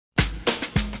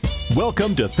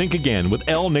Welcome to Think Again with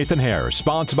L. Nathan Hare,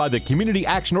 sponsored by the Community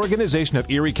Action Organization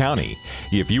of Erie County.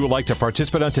 If you would like to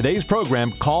participate on today's program,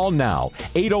 call now,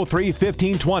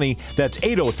 803-1520. That's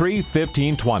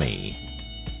 803-1520.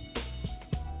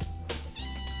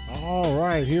 All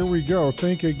right, here we go.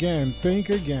 Think Again, Think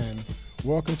Again.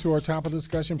 Welcome to our Top of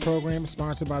Discussion program,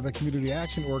 sponsored by the Community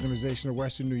Action Organization of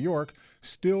Western New York,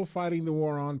 still fighting the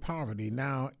war on poverty,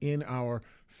 now in our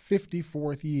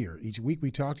 54th year. Each week we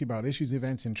talk to you about issues,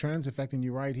 events, and trends affecting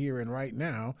you right here and right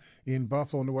now in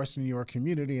Buffalo and the Western New York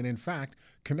community, and in fact,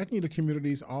 connecting you to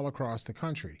communities all across the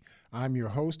country. I'm your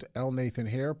host, L. Nathan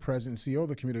Hare, President and CEO of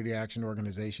the Community Action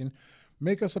Organization.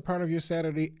 Make us a part of your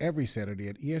Saturday, every Saturday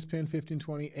at ESPN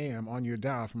 1520 AM on your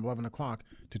dial from 11 o'clock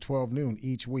to 12 noon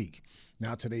each week.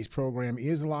 Now, today's program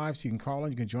is live, so you can call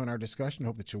in. You can join our discussion.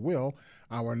 Hope that you will.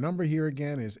 Our number here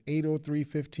again is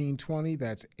 803-1520.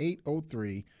 That's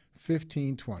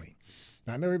 803-1520.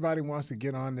 Now, I know everybody wants to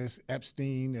get on this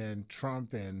Epstein and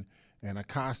Trump and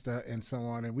Acosta and so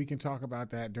on, and we can talk about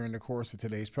that during the course of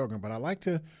today's program. But I like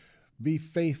to be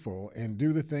faithful and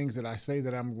do the things that I say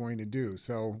that I'm going to do.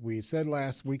 So we said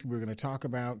last week we were going to talk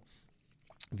about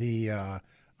the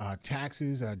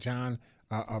taxes. John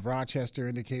of Rochester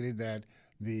indicated that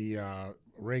the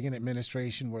Reagan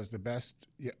administration was the best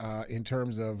in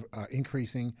terms of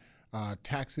increasing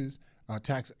taxes,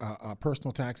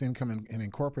 personal tax income and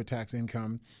in corporate tax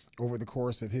income over the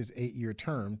course of his 8-year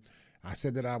term. I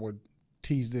said that I would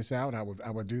tease this out. I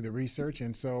would do the research,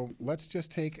 and so let's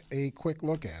just take a quick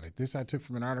look at it. This I took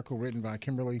from an article written by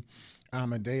Kimberly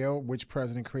Amadeo, which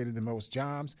president created the most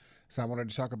jobs. So I wanted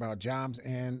to talk about jobs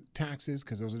and taxes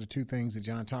because those are the two things that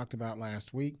John talked about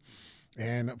last week.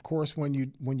 And of course, when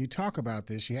you talk about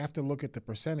this, you have to look at the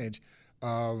percentage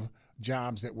of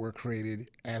jobs that were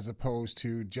created as opposed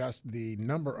to just the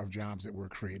number of jobs that were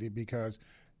created, because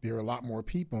there are a lot more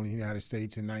people in the United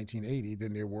States in 1980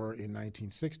 than there were in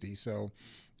 1960. So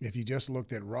if you just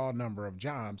looked at raw number of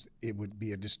jobs, it would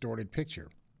be a distorted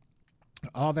picture.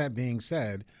 All that being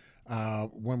said,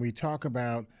 when we talk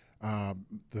about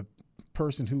the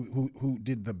person who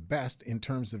did the best in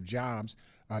terms of jobs,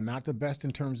 not the best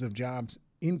in terms of jobs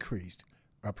increased,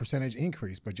 a percentage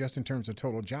increase, but just in terms of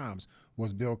total jobs,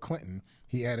 was Bill Clinton.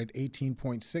 He added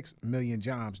 18.6 million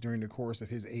jobs during the course of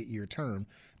his 8-year term.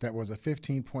 That was a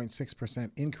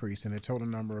 15.6% increase in the total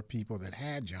number of people that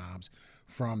had jobs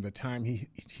from the time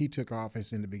he took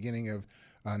office in the beginning of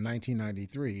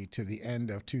 1993 to the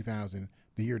end of the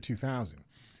year 2000.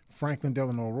 Franklin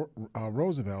Delano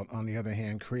Roosevelt, on the other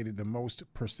hand, created the most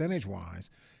percentage-wise.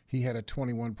 He had a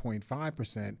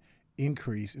 21.5%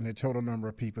 increase in the total number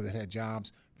of people that had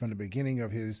jobs from the beginning of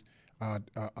his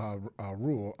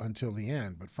rule until the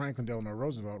end. But Franklin Delano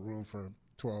Roosevelt ruled for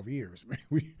 12 years.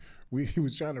 He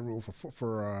was trying to rule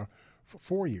for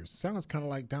 4 years. Sounds kind of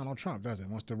like Donald Trump, doesn't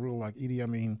it? Wants to rule like Idi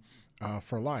Amin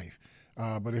for life.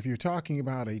 But if you're talking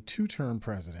about a two-term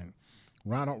president,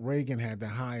 Ronald Reagan had the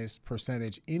highest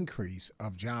percentage increase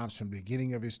of jobs from the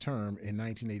beginning of his term in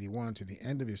 1981 to the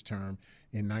end of his term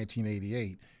in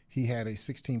 1988. He had a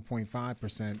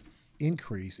 16.5%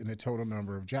 increase in the total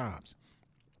number of jobs.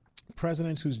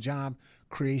 Presidents whose job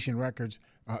creation records,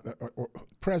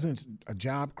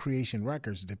 job creation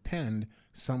records depend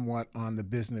somewhat on the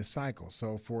business cycle.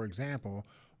 So, for example,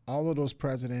 all of those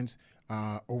presidents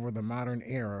over the modern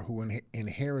era who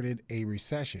inherited a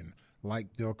recession,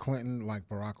 like Bill Clinton, like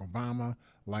Barack Obama,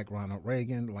 like Ronald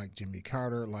Reagan, like Jimmy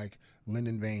Carter, like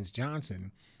Lyndon Baines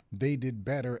Johnson, they did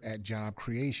better at job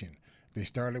creation. They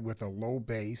started with a low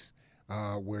base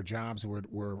where jobs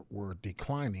were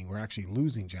declining, were actually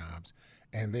losing jobs,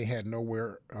 and they had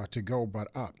nowhere to go but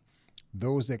up.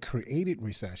 Those that created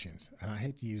recessions, and I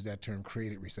hate to use that term,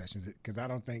 created recessions, because I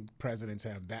don't think presidents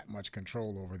have that much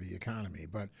control over the economy,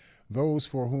 but those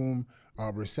for whom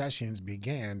recessions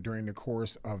began during the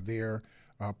course of their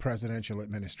presidential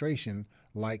administration,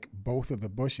 like both of the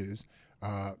Bushes,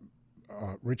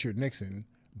 Richard Nixon,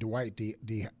 Dwight D.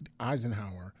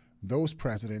 Eisenhower, those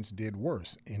presidents did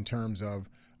worse in terms of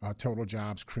total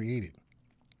jobs created.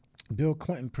 Bill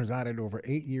Clinton presided over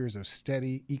 8 years of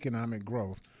steady economic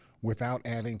growth without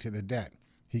adding to the debt.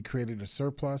 He created a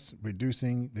surplus,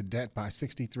 reducing the debt by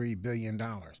 $63 billion.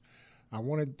 I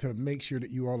wanted to make sure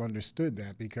that you all understood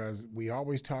that, because we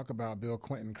always talk about Bill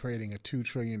Clinton creating a $2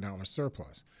 trillion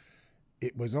surplus.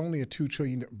 It was only a $2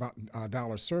 trillion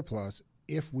surplus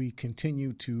if we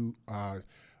continue to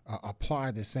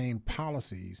apply the same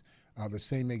policies, the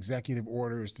same executive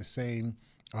orders, the same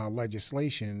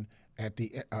legislation at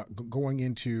the going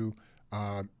into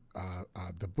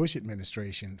the Bush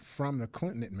administration from the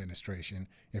Clinton administration.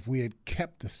 If we had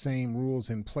kept the same rules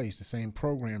in place, the same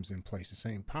programs in place, the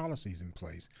same policies in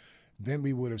place, then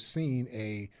we would have seen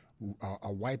a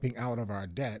wiping out of our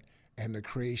debt and the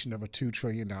creation of a $2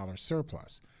 trillion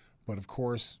surplus. But of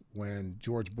course, when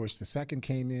George Bush II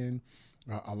came in,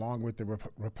 along with the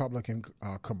Republican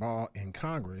cabal in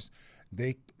Congress,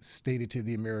 they stated to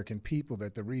the American people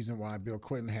that the reason why Bill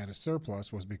Clinton had a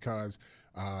surplus was because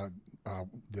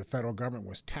the federal government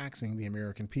was taxing the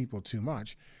American people too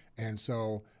much, and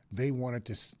so they wanted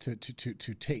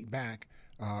to take back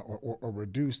or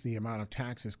reduce the amount of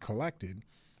taxes collected,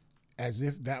 as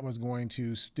if that was going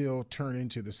to still turn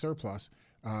into the surplus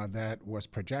that was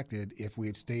projected if we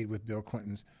had stayed with Bill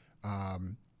Clinton's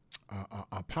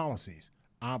policies.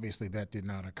 Obviously, that did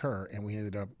not occur, and we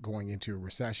ended up going into a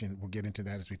recession. We'll get into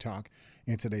that as we talk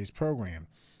in today's program.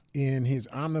 In his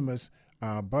omnibus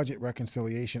Budget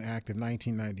Reconciliation Act of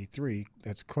 1993,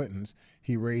 that's Clinton's,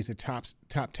 he raised the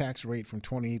top tax rate from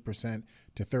 28%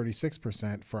 to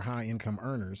 36% for high-income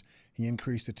earners. He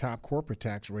increased the top corporate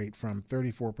tax rate from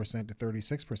 34% to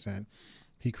 36%.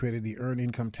 He created the Earned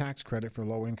Income Tax Credit for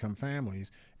low-income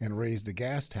families and raised the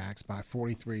gas tax by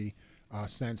 43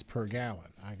 cents per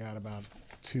gallon. I got about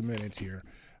 2 minutes here.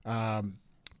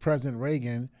 President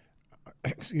Reagan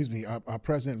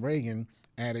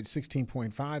added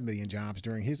 16.5 million jobs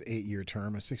during his 8-year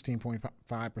term, a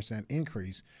 16.5%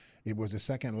 increase. He was the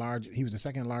second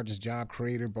largest job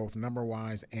creator, both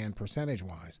number-wise and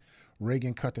percentage-wise.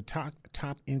 Reagan cut the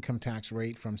top income tax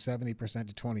rate from 70%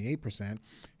 to 28%.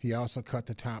 He also cut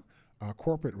the top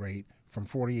corporate rate from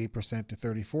 48% to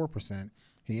 34%.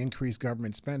 He increased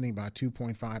government spending by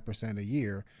 2.5% a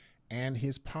year, and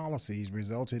his policies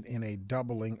resulted in a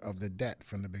doubling of the debt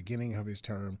from the beginning of his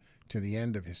term to the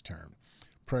end of his term.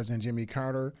 President Jimmy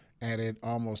Carter added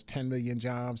almost 10 million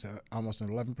jobs, almost an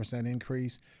 11%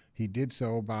 increase. He did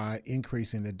so by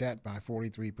increasing the debt by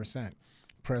 43%.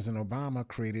 President Obama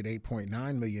created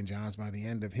 8.9 million jobs by the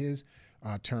end of his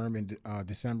term in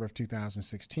December of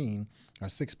 2016, a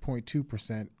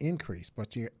 6.2% increase.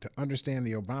 But to understand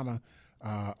the Obama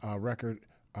record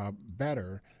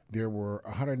better, there were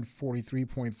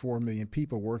 143.4 million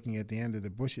people working at the end of the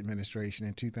Bush administration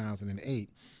in 2008.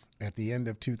 At the end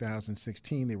of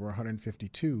 2016, there were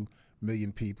 152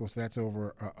 million people, so that's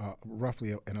over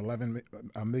roughly an 11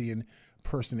 million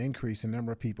person increase in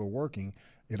number of people working.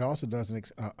 It also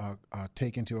doesn't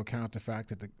take into account the fact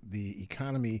that the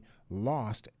economy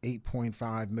lost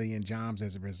 8.5 million jobs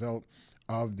as a result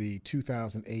of the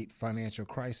 2008 financial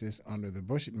crisis under the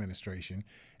Bush administration,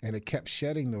 and it kept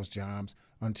shedding those jobs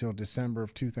until December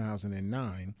of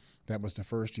 2009. That was the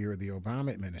first year of the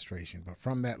Obama administration. But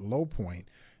from that low point,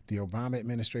 the Obama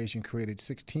administration created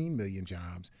 16 million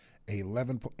jobs, an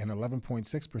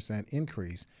 11.6%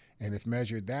 increase. And if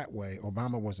measured that way,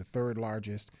 Obama was the third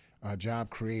largest job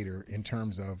creator in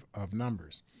terms of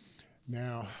numbers.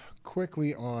 Now,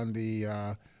 quickly on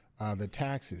the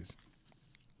taxes.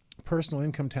 Personal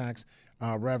income tax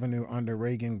revenue under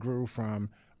Reagan grew from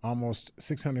almost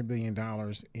 $600 billion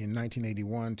in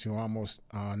 1981 to almost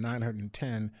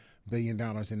 $910 billion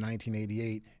in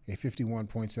 1988, a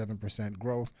 51.7%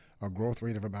 growth, a growth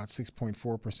rate of about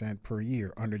 6.4% per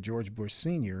year. Under George Bush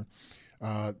Sr.,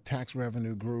 tax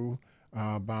revenue grew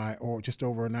by just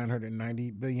over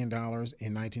 $990 billion in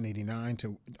 1989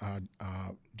 to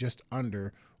just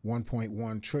under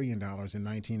 $1.1 trillion in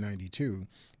 1992,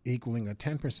 equaling a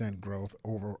 10% growth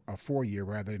over a 4-year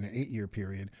rather than an 8-year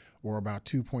period, or about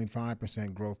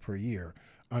 2.5% growth per year.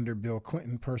 Under Bill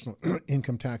Clinton, personal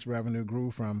income tax revenue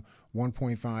grew from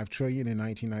 $1.5 trillion in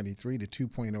 1993 to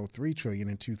 $2.03 trillion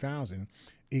in 2000,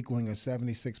 equaling a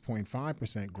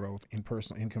 76.5% growth in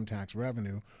personal income tax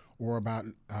revenue, or about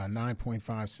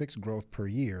 9.56% growth per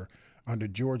year. Under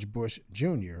George Bush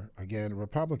Jr., again,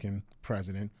 Republican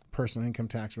president, personal income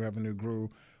tax revenue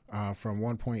grew from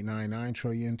 $1.99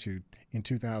 trillion in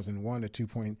 2001 to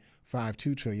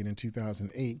 $2.52 trillion in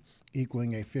 2008,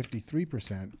 equaling a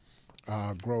 53%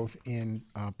 growth in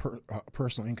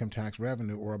personal income tax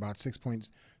revenue, or about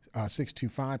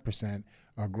 6.625%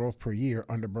 growth per year.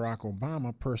 Under Barack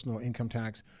Obama, personal income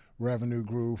tax revenue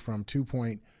grew from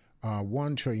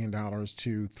 $2.1 trillion to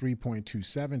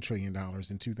 $3.27 trillion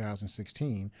in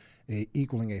 2016,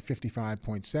 equaling a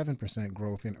 55.7%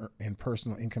 growth in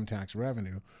personal income tax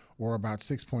revenue, or about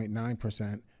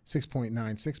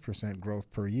 6.96%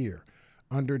 growth per year.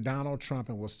 Under Donald Trump,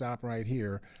 and we'll stop right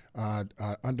here,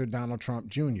 under Donald Trump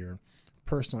Jr.,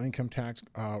 personal income tax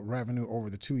revenue over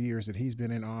the 2 years that he's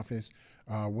been in office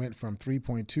went from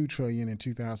 $3.2 trillion in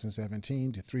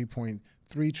 2017 to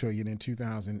 $3.3 trillion in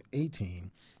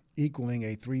 2018, equaling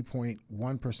a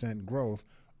 3.1% growth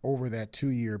over that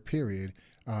 2-year period.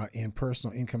 in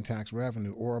personal income tax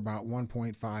revenue, or about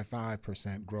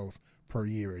 1.55% growth per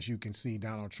year. As you can see,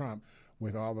 Donald Trump,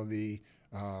 with all of the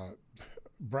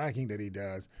bragging that he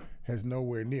does, has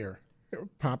nowhere near,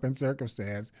 pomp and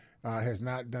circumstance, has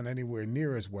not done anywhere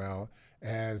near as well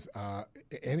as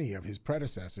any of his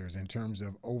predecessors in terms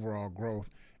of overall growth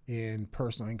in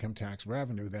personal income tax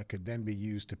revenue that could then be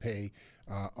used to pay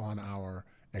on our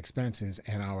expenses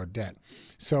and our debt.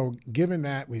 So given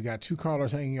that, we've got two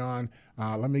callers hanging on.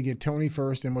 Let me get Tony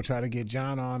first, and we'll try to get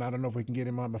John on. I don't know if we can get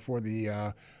him on before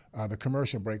the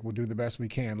commercial break. We'll do the best we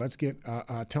can. Let's get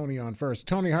Tony on first.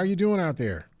 Tony, how are you doing out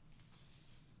there?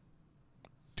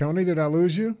 Tony, did I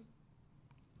lose you?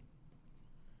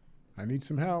 I need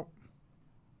some help.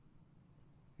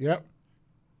 Yep.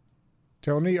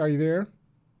 Tony, are you there?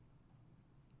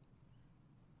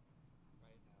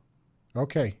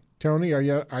 Okay. Tony, are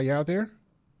you out there?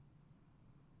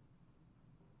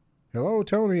 Hello,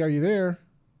 Tony, are you there?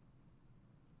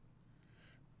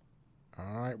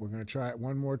 All right, we're going to try it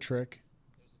one more trick.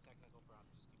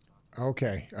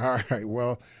 Okay. All right.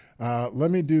 Well,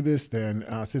 let me do this then,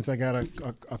 since I got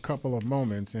a couple of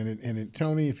moments. And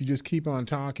Tony, if you just keep on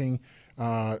talking,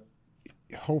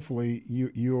 hopefully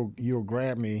you'll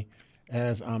grab me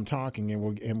as I'm talking,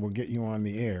 and we'll get you on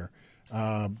the air.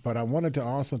 But I wanted to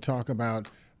also talk about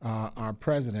our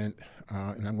president,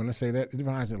 and I'm going to say that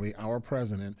advisedly, our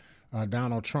president,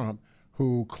 Donald Trump,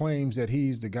 who claims that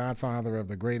he's the godfather of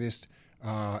the greatest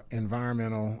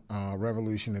environmental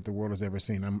revolution that the world has ever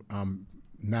seen. I'm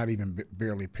not even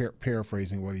barely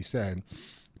paraphrasing what he said.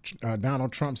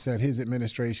 Donald Trump said his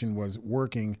administration was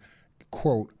working,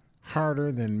 quote,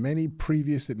 harder than many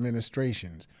previous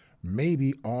administrations,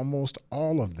 maybe almost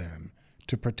all of them,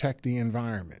 to protect the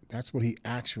environment. That's what he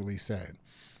actually said.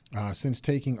 Since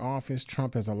taking office,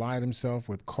 Trump has allied himself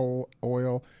with coal,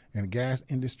 oil, and gas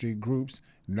industry groups,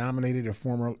 nominated a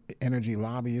former energy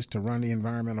lobbyist to run the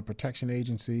Environmental Protection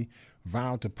Agency,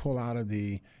 vowed to pull out of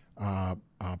the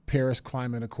Paris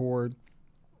Climate Accord.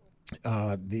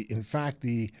 In fact,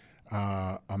 the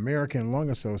American Lung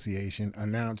Association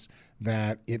announced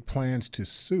that it plans to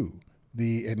sue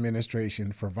the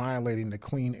administration for violating the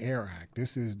Clean Air Act.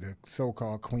 This is the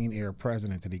so-called clean air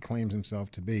president that he claims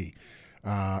himself to be.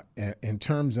 In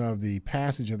terms of the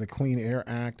passage of the Clean Air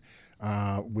Act,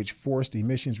 which forced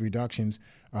emissions reductions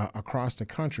across the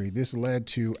country, this led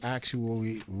to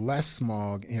actually less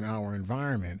smog in our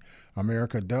environment.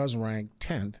 America does rank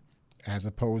 10th as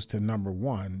opposed to number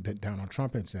 1 that Donald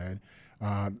Trump had said.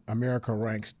 America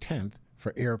ranks 10th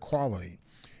for air quality.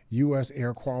 U.S.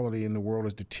 air quality in the world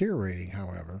is deteriorating,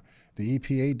 however. The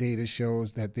EPA data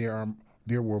shows that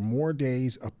there were more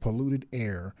days of polluted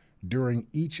air during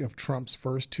each of Trump's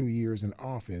first 2 years in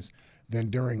office than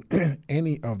during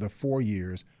any of the 4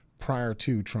 years prior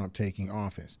to Trump taking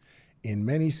office. In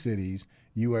many cities,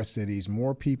 U.S. cities,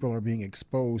 more people are being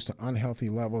exposed to unhealthy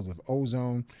levels of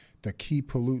ozone, the key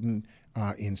pollutant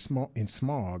in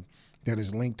smog that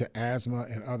is linked to asthma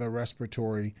and other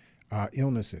respiratory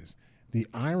illnesses. The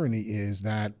irony is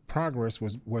that progress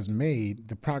was made,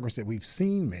 the progress that we've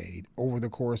seen made over the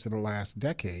course of the last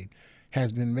decade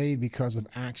has been made because of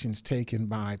actions taken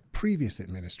by previous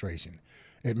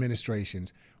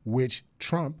administrations, which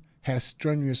Trump has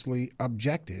strenuously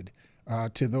objected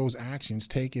to those actions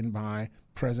taken by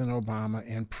President Obama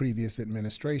and previous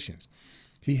administrations.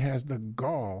 He has the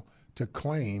gall to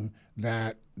claim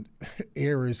that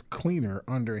air is cleaner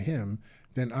under him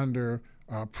than under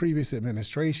previous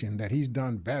administration, that he's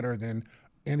done better than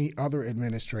any other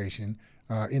administration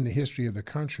in the history of the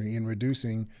country in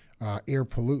reducing air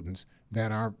pollutants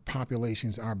that our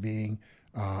populations are being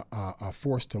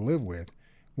forced to live with,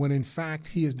 when in fact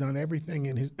he has done everything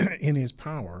in his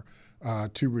power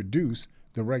to reduce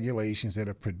the regulations that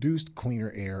have produced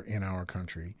cleaner air in our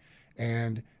country,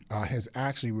 and has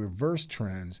actually reversed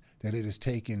trends that it has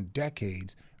taken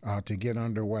decades to get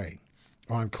underway.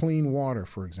 On clean water,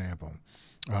 for example,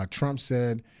 Trump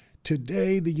said,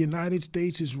 "Today the United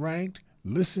States is ranked,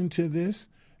 listen to this,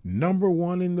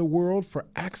 #1 in the world for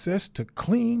access to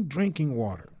clean drinking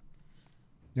water."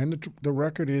 And the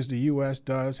record is the U.S.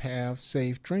 does have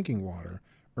safe drinking water,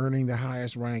 earning the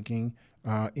highest ranking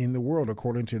in the world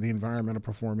according to the Environmental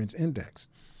Performance Index.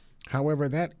 However,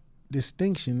 that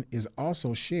distinction is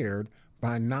also shared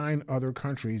by 9 other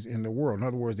countries in the world. In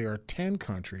other words, there are 10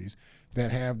 countries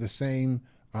that have the same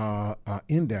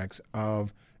index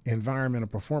of environmental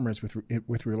performance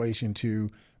with relation to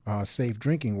safe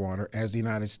drinking water as the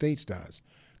United States does.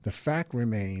 The fact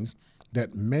remains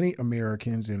that many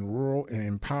Americans in rural and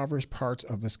impoverished parts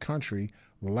of this country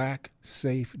lack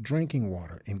safe drinking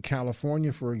water. In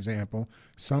California, for example,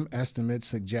 some estimates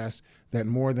suggest that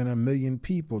more than 1 million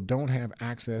people don't have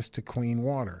access to clean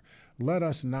water. Let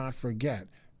us not forget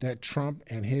that Trump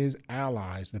and his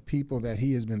allies, the people that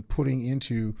he has been putting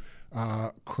into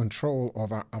control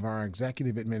of our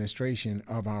executive administration,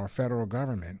 of our federal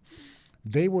government,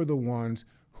 they were the ones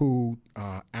who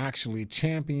actually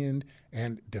championed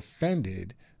and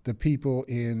defended the people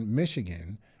in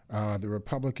Michigan, the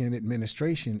Republican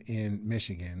administration in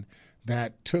Michigan,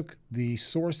 that took the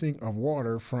sourcing of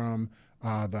water from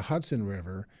the Hudson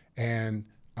River and,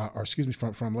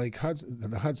 from Lake Hudson,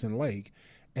 the Hudson Lake,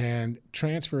 and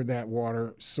transferred that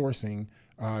water sourcing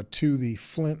to the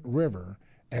Flint River,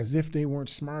 as if they weren't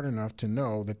smart enough to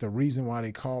know that the reason why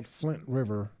they called Flint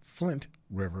River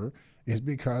is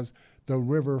because the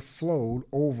river flowed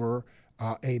over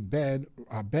a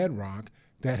bedrock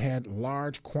that had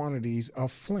large quantities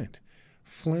of flint.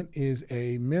 Flint is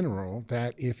a mineral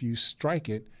that if you strike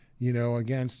it,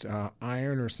 against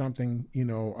iron or something,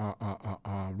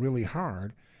 really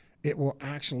hard, it will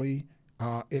actually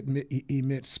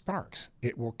emit sparks.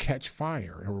 It will catch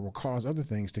fire, or it will cause other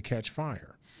things to catch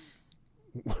fire.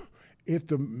 If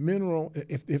the mineral,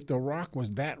 if the rock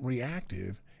was that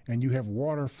reactive and you have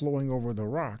water flowing over the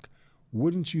rock,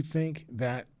 wouldn't you think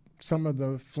that some of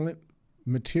the flint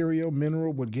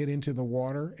mineral would get into the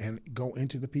water and go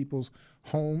into the people's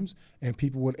homes, and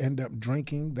people would end up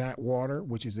drinking that water,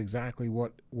 which is exactly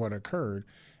what occurred.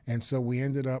 And so we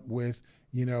ended up with,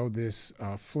 this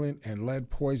flint and lead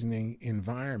poisoning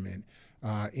environment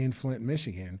in Flint,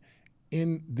 Michigan,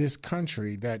 in this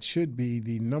country that should be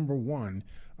the number one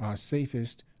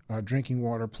safest drinking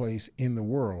water place in the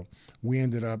world. We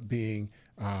ended up being,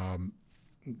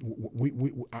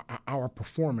 our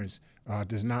performance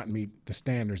does not meet the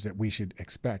standards that we should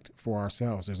expect for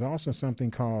ourselves. There's also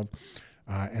something called,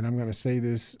 and I'm going to say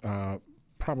this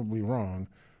probably wrong,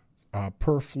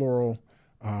 perfluoroalkyl,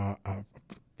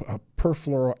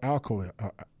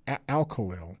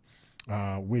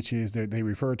 which is that they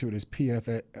refer to it as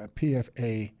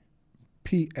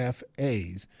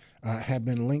PFAs, have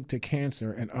been linked to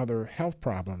cancer and other health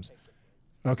problems.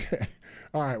 Okay.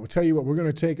 All right. We'll tell you what, we're going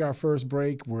to take our first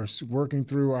break. We're working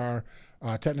through our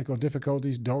technical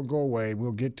difficulties. Don't go away.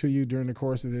 We'll get to you during the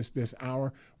course of this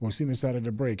hour. We'll see you inside of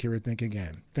the break. Here at Think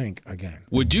Again. Think Again.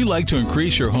 Would you like to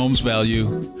increase your home's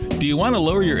value? Do you want to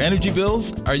lower your energy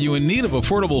bills? Are you in need of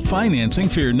affordable financing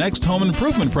for your next home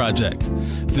improvement project?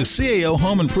 The CAO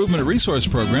Home Improvement Resource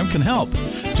Program can help.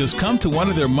 Just come to one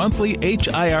of their monthly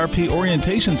HIRP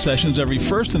orientation sessions every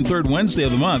first and third Wednesday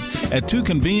of the month at 2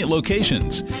 convenient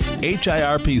locations.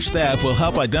 HIRP staff will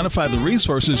help identify the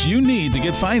resources you need to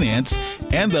get financed,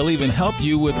 and they'll even help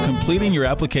you with completing your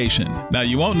application. Now,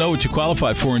 you won't know what you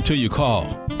qualify for until you call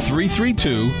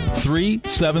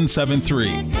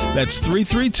 332-3773. That's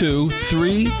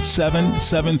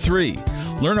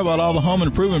 332-3773. Learn about all the home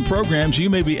improvement programs you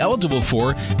may be eligible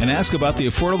for and ask about the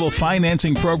affordable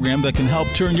financing program that can help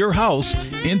turn your house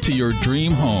into your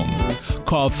dream home.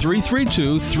 Call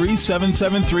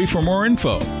 332-3773 for more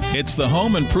info. It's the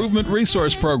Home Improvement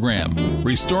Resource Program,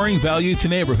 restoring value to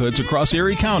neighborhoods across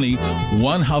Erie County,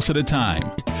 one house at a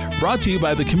time. Brought to you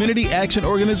by the Community Action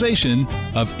Organization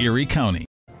of Erie County.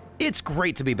 It's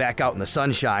great to be back out in the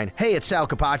sunshine. Hey, it's Sal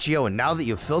Capaccio, and now that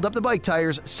you've filled up the bike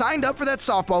tires, signed up for that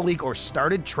softball league, or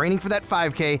started training for that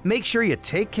 5K, make sure you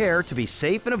take care to be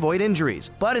safe and avoid injuries.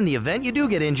 But in the event you do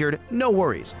get injured, no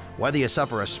worries. Whether you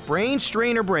suffer a sprain,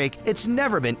 strain, or break, it's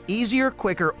never been easier,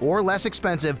 quicker, or less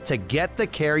expensive to get the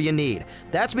care you need.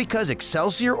 That's because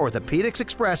Excelsior Orthopedics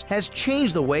Express has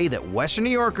changed the way that Western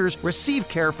New Yorkers receive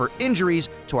care for injuries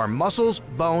to our muscles,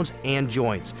 bones, and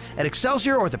joints. At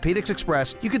Excelsior Orthopedics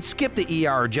Express, you can skip the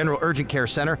ER or General Urgent Care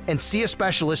Center and see a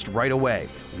specialist right away.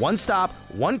 One stop,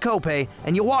 one copay,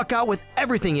 and you walk out with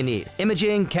everything you need.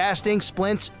 Imaging, casting,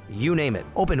 splints, you name it.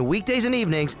 Open weekdays and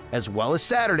evenings, as well as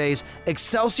Saturdays.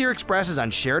 Excelsior Express is on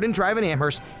Sheridan Drive in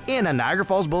Amherst and on Niagara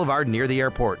Falls Boulevard near the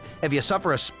airport. If you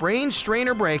suffer a sprain, strain,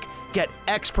 or break, get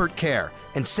expert care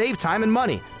and save time and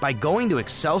money by going to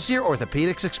Excelsior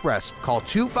Orthopedics Express. Call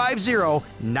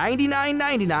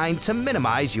 250-9999 to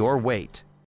minimize your wait.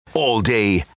 All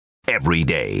day, every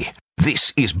day.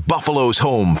 This is Buffalo's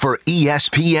home for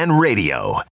ESPN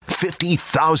Radio.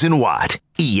 50,000 watt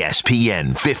ESPN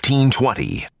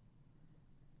 1520.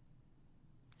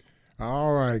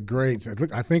 All right, great. So,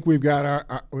 look, I think we've got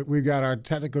our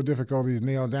technical difficulties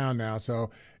nailed down now. So,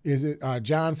 is it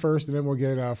John first, and then we'll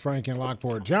get Frank in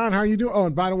Lockport. John, how are you doing? Oh,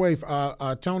 and by the way,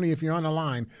 Tony, if you're on the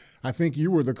line, I think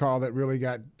you were the call that really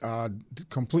got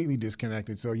completely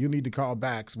disconnected. So you need to call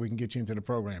back so we can get you into the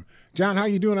program. John, how are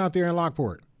you doing out there in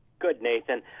Lockport? Good,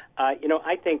 Nathan.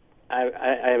 I think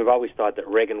I've always thought that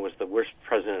Reagan was the worst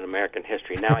president in American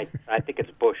history. Now I think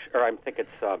it's Bush, or I think it's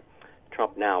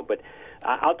Trump now. But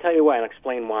I'll tell you why and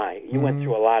explain why. You went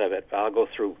through a lot of it. I'll go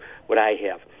through what I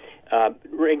have.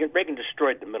 Reagan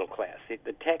destroyed the middle class.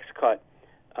 The tax cut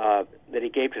that he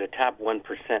gave to the top 1%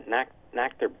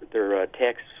 knocked their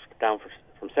tax down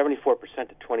from 74%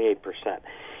 to 28%.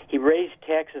 He raised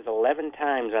taxes 11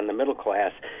 times on the middle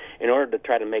class in order to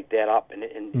try to make that up, and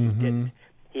he didn't.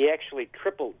 He actually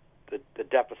tripled the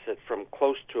deficit from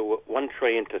close to $1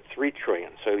 trillion to $3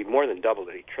 trillion. So he more than doubled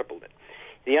it. He tripled it.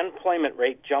 The unemployment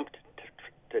rate jumped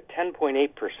to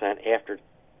 10.8% after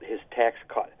his tax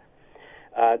cut.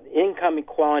 Income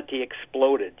equality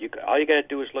exploded. All you got to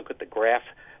do is look at the graph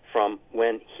from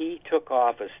when he took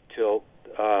office till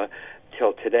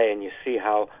today, and you see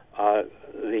how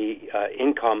the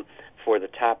income for the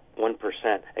top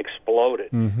 1% exploded,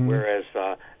 whereas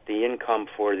the income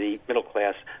for the middle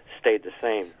class stayed the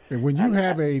same. And when you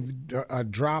have a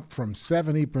drop from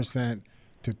 70%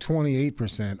 to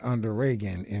 28% under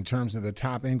Reagan in terms of the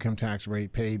top income tax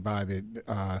rate paid by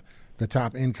the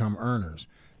top income earners,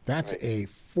 that's a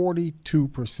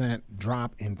 42%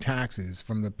 drop in taxes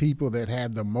from the people that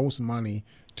had the most money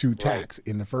to tax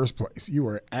in the first place. You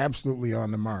were absolutely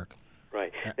on the mark.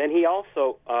 Right. Then he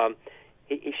also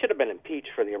he should have been impeached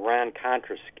for the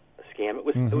Iran-Contra scam. It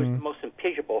was the most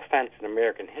impeachable offense in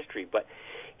American history. But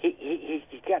he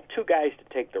got two guys to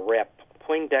take the rap,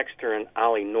 Poindexter and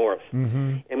Ollie North.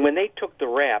 And when they took the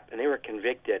rap and they were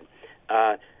convicted,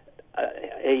 a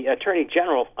attorney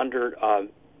general under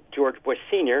George Bush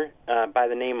Sr. By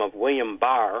the name of William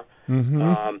Barr.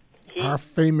 Our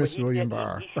famous William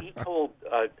Barr. He told,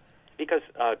 because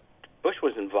Bush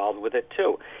was involved with it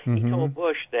too, he told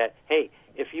Bush that, hey,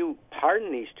 if you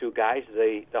pardon these two guys,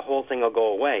 the whole thing will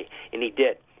go away. And he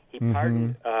did. He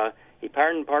pardoned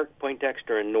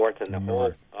Poindexter and North, and the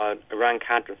whole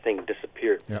Iran-Contra thing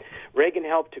disappeared. Yep. Reagan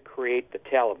helped to create the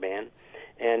Taliban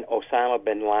and Osama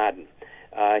bin Laden.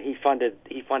 He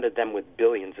funded them with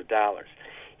billions of dollars.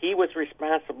 He was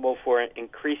responsible for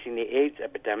increasing the AIDS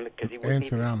epidemic because he wasn't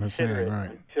even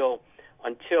considered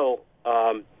until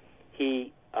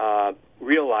he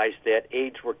realized that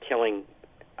AIDS were killing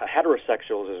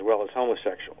heterosexuals as well as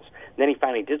homosexuals. And then he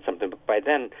finally did something, but by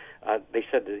then they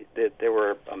said that there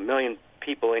were a million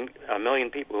people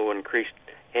who increased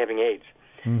having AIDS.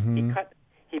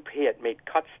 He had made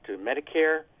cuts to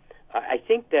Medicare. I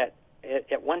think that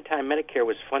at one time Medicare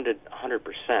was funded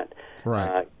 100%.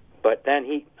 Right. But then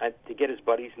to get his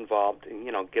buddies involved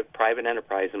and get private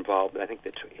enterprise involved, I think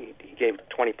that he gave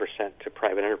 20% to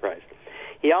private enterprise.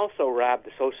 He also robbed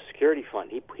the Social Security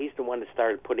Fund. He's the one that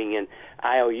started putting in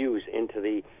IOUs into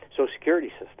the Social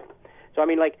Security system. So I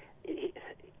mean,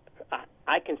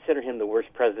 I consider him the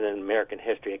worst president in American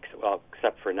history,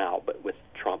 except for now, but with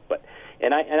Trump.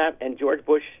 And George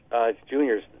Bush Jr.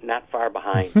 is not far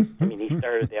behind. I mean, he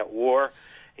started that war.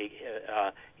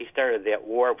 He started that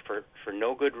war for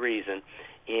no good reason,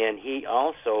 and he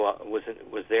also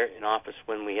was there in office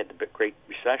when we had the Great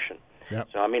Recession. Yep.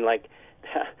 So I mean,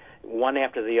 one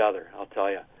after the other, I'll tell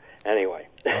you. Anyway.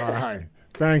 All right.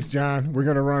 Thanks, John. We're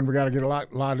going to run. We got to get a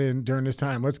lot in during this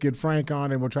time. Let's get Frank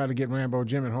on, and we'll try to get Rambo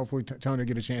Jim, and hopefully Tony will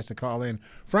get a chance to call in.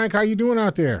 Frank, how you doing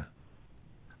out there?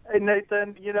 Hey,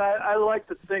 Nathan, I like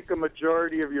to think a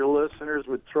majority of your listeners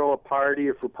would throw a party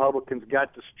if Republicans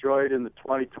got destroyed in the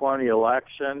 2020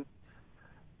 election.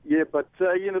 Yeah, but,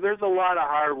 there's a lot of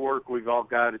hard work we've all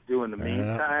got to do in the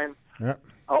meantime. Yep.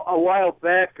 A while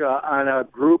back on a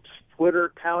group's Twitter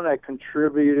account I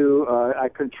contribute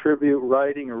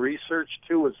writing and research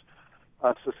to was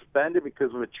suspended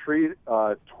because of a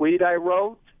tweet I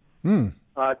wrote.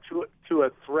 To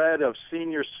a thread of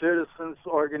senior citizens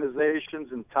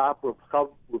organizations and top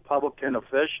Republican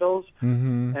officials.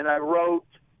 And I wrote,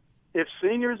 if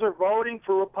seniors are voting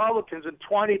for Republicans in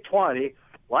 2020,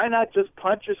 why not just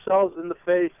punch yourselves in the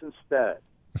face instead?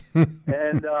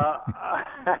 And,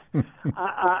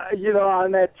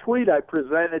 on that tweet, I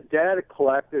presented data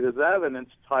collected as evidence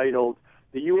titled,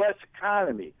 the U.S.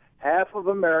 economy, half of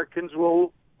Americans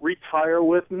will retire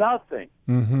with nothing.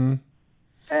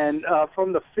 And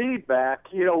from the feedback,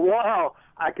 wow,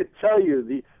 I could tell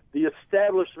you the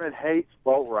establishment hates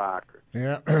boat rockers.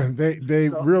 Yeah, they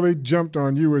really jumped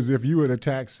on you as if you had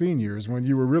attacked seniors when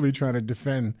you were really trying to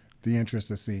defend the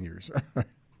interests of seniors.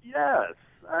 Yes.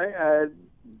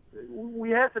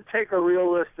 We have to take a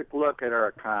realistic look at our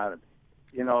economy.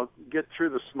 Get through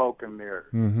the smoke and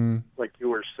mirrors, like you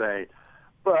were saying.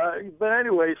 But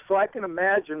anyway, so I can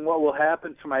imagine what will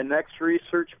happen to my next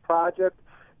research project.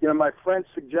 My friend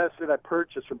suggested I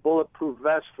purchase a bulletproof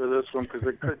vest for this one because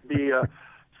it could be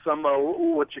some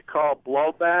what you call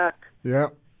blowback. Yeah.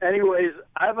 Anyways,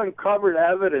 I've uncovered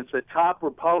evidence that top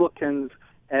Republicans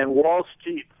and Wall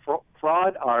Street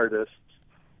fraud artists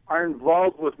are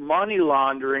involved with money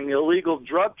laundering, illegal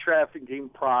drug trafficking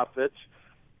profits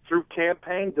through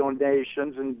campaign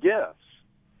donations and gifts.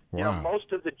 Wow.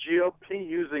 Most of the GOP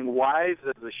using wives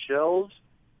as the shills.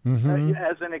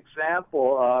 As an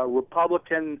example,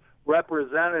 Republican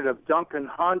Representative Duncan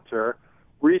Hunter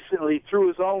recently threw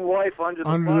his own wife under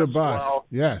the bus.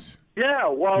 Yes. Yeah,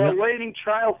 while awaiting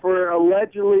trial for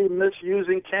allegedly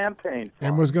misusing campaign funds.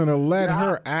 And was going to let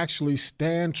her actually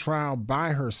stand trial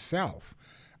by herself.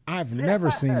 I've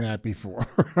never seen that before.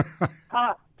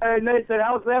 Hey, Nathan,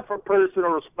 how's that for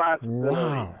personal responsibility?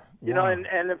 Wow.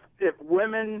 And if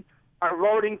women are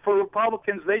voting for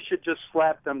Republicans, they should just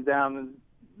slap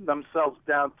themselves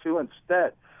down too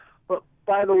instead. But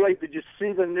by the way, did you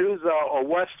see the news? A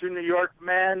Western New York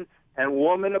man and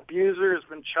woman abuser has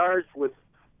been charged with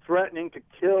threatening to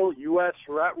kill U.S.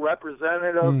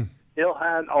 Representative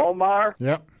Ilhan Omar.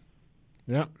 Yep.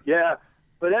 Yeah.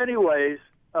 But anyways,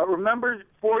 remember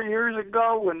 4 years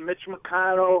ago when Mitch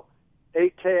McConnell,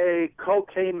 a.k.a.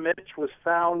 Cocaine Mitch, was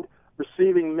found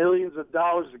receiving millions of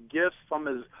dollars of gifts from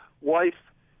his wife,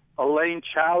 Elaine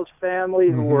Chow's family,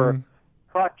 who were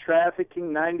caught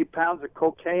trafficking 90 pounds of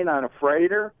cocaine on a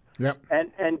freighter? Yep.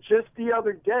 And just the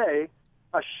other day,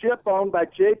 a ship owned by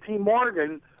J.P.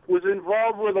 Morgan was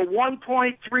involved with a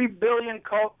 $1.3 billion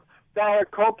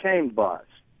cocaine bust.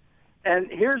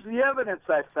 And here's the evidence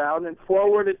I found and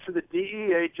forwarded to the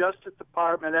DEA, Justice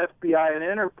Department, FBI, and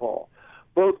Interpol.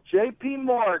 Both J.P.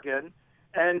 Morgan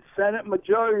and Senate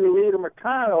Majority Leader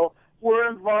McConnell were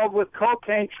involved with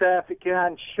cocaine trafficking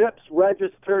on ships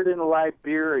registered in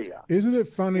Liberia. Isn't it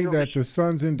funny that the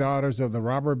sons and daughters of the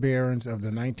robber barons of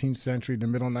the 19th century, the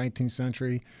middle 19th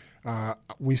century,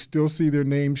 we still see their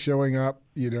names showing up,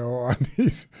 on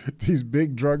these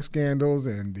big drug scandals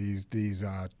and these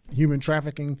human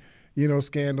trafficking,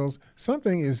 scandals.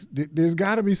 There's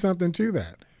got to be something to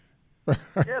that.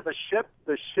 Yeah, the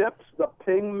ships, the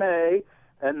Ping Mei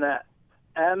and the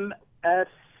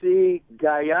MSC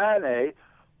Guyane,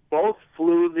 both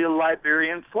flew the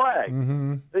Liberian flag.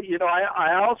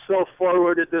 I also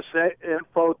forwarded this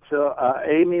info to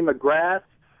Amy McGrath,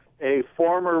 a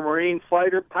former Marine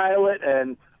fighter pilot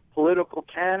and political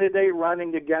candidate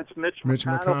running against Mitch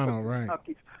McConnell right.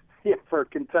 For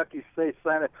Kentucky State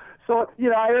Senate. So,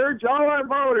 I urge all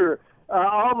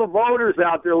the voters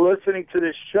out there listening to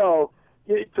this show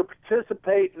to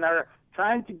participate in our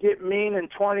Time to Get Mean in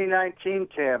 2019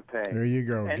 campaign. There you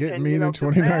go. Get mean in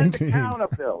 2019.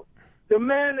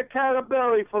 Demand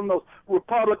accountability from those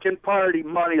Republican Party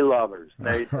money lovers.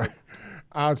 Right.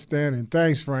 Outstanding.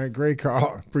 Thanks, Frank. Great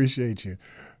call. Appreciate you.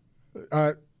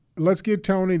 Let's get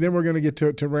Tony, then we're going to get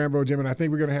to Rambo Jim, and I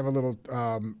think we're going to have a little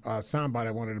soundbite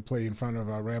I wanted to play in front of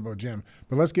Rambo Jim.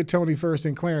 But let's get Tony first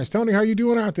in Clarence. Tony, how are you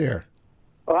doing out there?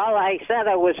 Well, I said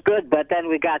I was good, but then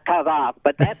we got cut off.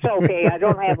 But that's okay. I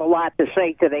don't have a lot to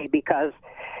say today because,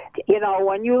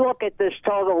 when you look at this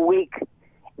total week,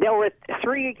 there were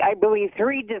three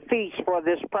defeats for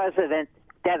this president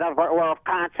that were of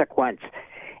consequence.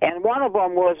 And one of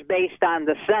them was based on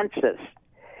the census.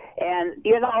 And,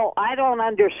 I don't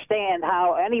understand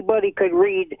how anybody could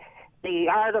read the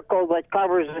article that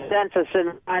covers the census in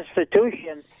the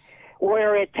Constitution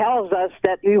where it tells us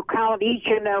that you count each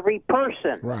and every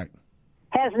person. Right.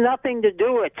 Has nothing to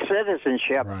do with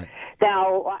citizenship. Right.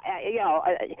 Now,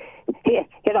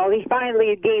 he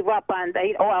finally gave up on.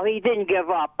 Well, he didn't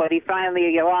give up, but he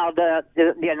finally allowed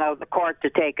the court to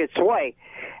take its way.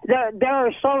 There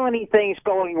are so many things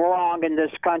going wrong in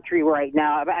this country right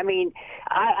now. I mean,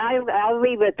 I'll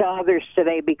leave it to others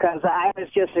today because I was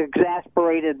just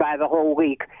exasperated by the whole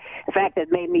week. In fact,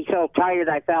 it made me so tired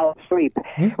I fell asleep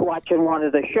watching one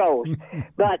of the shows.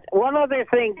 But one other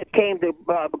thing that came to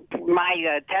my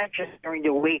attention during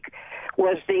the week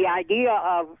was the idea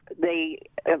of the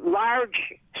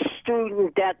large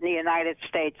student debt in the United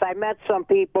States. I met some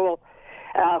people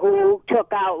who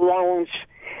took out loans,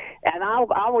 and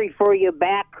I'll refer you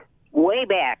way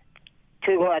back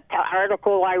to an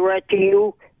article I read to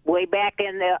you way back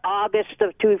in August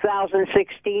of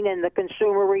 2016 in the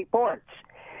Consumer Reports.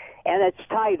 And it's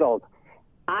titled,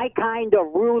 I Kind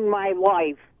of Ruined My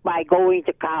Life by Going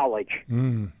to College.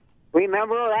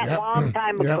 Remember that long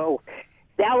time ago?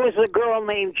 That was a girl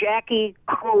named Jackie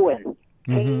Crowen,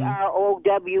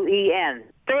 Krowen,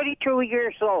 32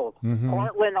 years old,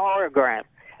 Portland, Oregon.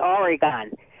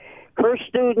 Her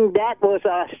student debt was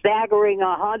a staggering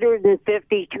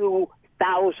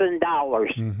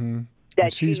 $152,000.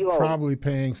 That she's probably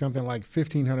paying something like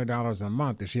 $1,500 a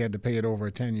month if she had to pay it over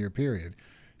a 10-year period.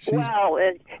 Well,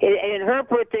 in her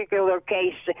particular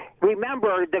case,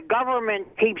 remember, the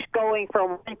government keeps going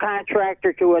from one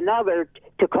contractor to another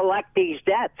to collect these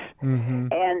debts.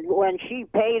 And when she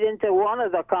paid into one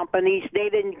of the companies,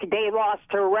 they lost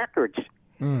her records.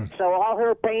 So all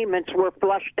her payments were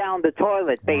flushed down the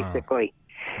toilet, basically.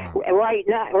 Wow. Right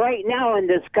now in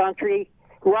this country,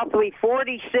 roughly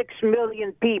 46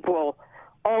 million people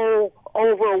owe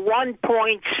over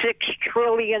 $1.6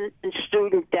 trillion in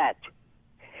student debt.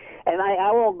 And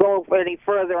I won't go any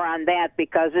further on that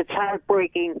because it's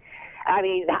heartbreaking. I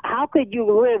mean, how could you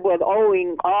live with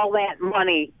owing all that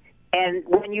money, and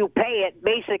when you pay it,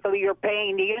 basically you're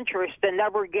paying the interest and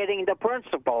never getting the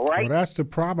principal, right? Well, that's the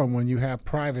problem when you have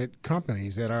private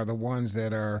companies that are the ones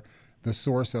that are the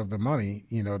source of the money,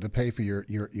 to pay for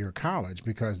your college,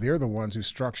 because they're the ones who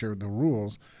structure the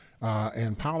rules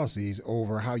and policies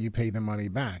over how you pay the money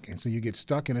back. And so you get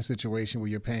stuck in a situation where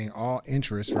you're paying all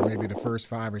interest for maybe the first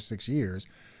 5 or 6 years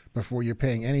before you're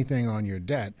paying anything on your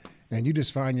debt. And you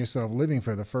just find yourself living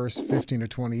for the first 15 or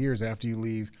 20 years after you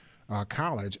leave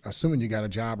college, assuming you got a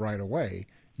job right away.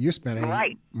 You're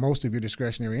spending most of your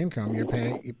discretionary income, you're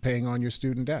paying on your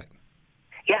student debt.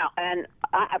 Yeah, and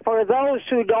for those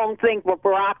who don't think that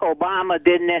Barack Obama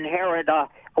didn't inherit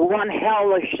one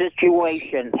hellish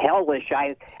situation,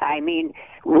 I mean,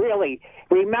 really,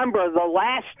 remember the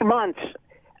last months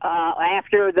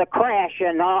after the crash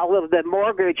and all of the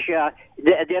mortgage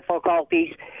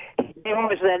difficulties, there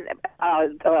was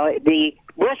the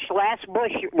last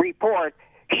Bush report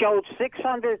showed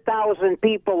 600,000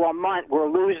 people a month were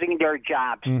losing their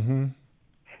jobs.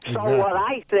 Exactly. So what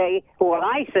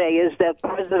I say is that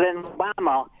President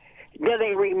Obama did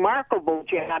a remarkable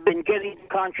job in getting the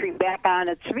country back on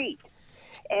its feet.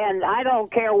 And I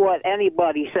don't care what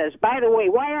anybody says. By the way,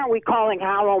 why aren't we calling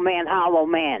Hollow Man?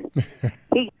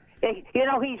 He's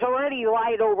already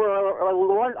lied over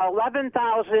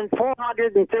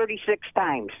 11,436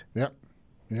 times. Yep.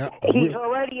 He's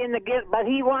already in the Guinness, but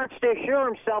he wants to assure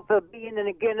himself of being in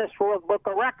the Guinness World Book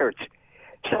of Records.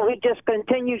 So he just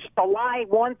continues to lie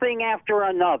one thing after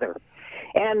another.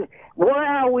 And where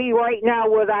are we right now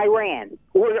with Iran?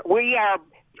 We are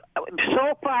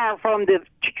so far from the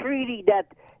treaty that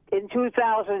in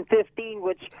 2015,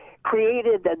 which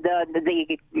created the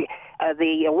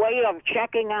way of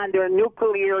checking on their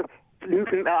nuclear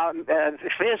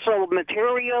fissile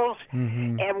materials,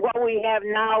 and what we have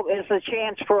now is a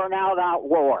chance for an out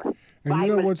war. And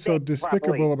you know what's so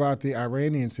despicable about the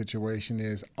Iranian situation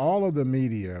is all of the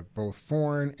media, both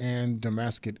foreign and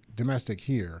domestic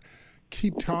here,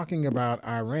 keep talking about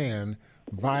Iran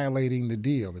violating the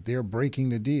deal, that they're breaking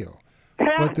the deal.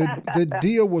 But the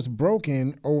deal was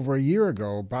broken over a year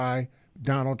ago by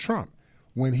Donald Trump.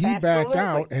 When he backed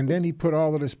out, and then he put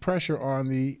all of this pressure on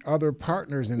the other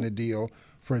partners in the deal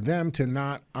for them to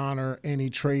not honor any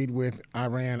trade with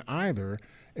Iran either,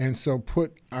 and so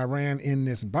put Iran in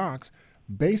this box.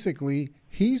 Basically,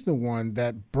 he's the one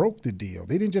that broke the deal.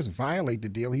 They didn't just violate the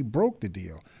deal, he broke the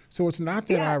deal. So it's not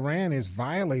that Iran is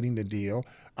violating the deal.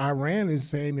 Iran is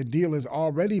saying the deal has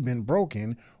already been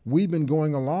broken. We've been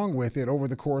going along with it over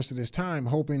the course of this time,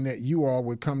 hoping that you all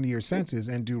would come to your senses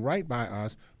and do right by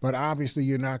us. But obviously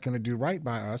you're not going to do right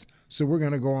by us, so we're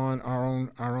going to go on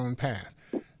our own path.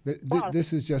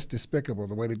 This is just despicable,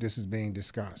 the way that this is being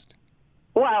discussed.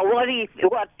 Well, what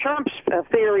Trump's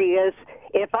theory is,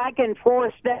 if I can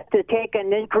force that to take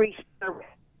an increase in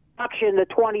production to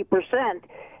 20%,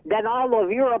 then all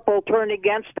of Europe will turn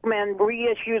against them and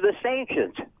reissue the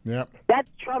sanctions. Yep. That's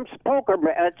Trump's poker.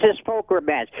 It's his poker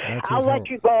match. I'll let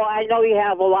you go. I know you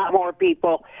have a lot more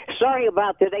people. Sorry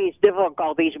about today's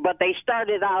difficulties, but they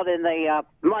started out in the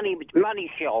money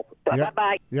show. Yep.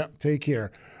 Bye-bye. Yep. Take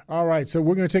care. All right, so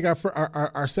we're going to take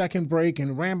our second break,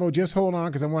 and Rambo, just hold on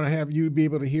because I want to have you be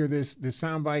able to hear this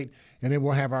soundbite, and then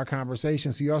we'll have our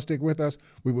conversation. So y'all stick with us.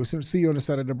 We will see you on the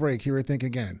side of the break here at Think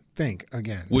Again. Think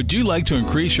Again. Would you like to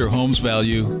increase your home's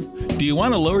value? Do you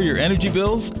want to lower your energy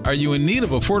bills? Are you in need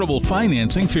of affordable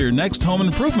financing for your next home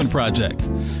improvement project?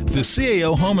 The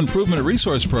CAO Home Improvement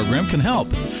Resource Program can help.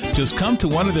 Just come to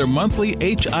one of their monthly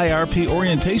HIRP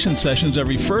orientation sessions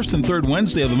every first and third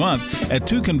Wednesday of the month at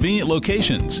 2 convenient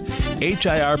locations.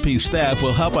 HIRP staff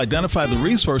will help identify the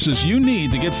resources you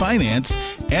need to get financed,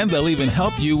 and they'll even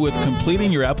help you with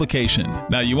completing your application.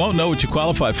 Now, you won't know what you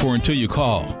qualify for until you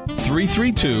call.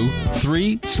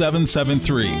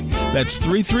 332-3773. That's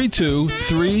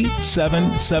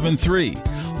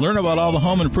 332-3773. Learn about all the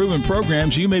home improvement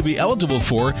programs you may be eligible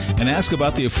for and ask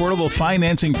about the affordable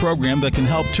financing program that can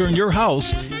help turn your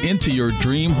house into your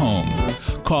dream home.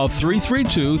 Call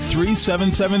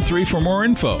 332-3773 for more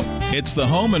info. It's the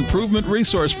Home Improvement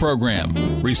Resource Program,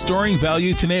 restoring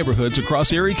value to neighborhoods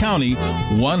across Erie County,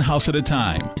 one house at a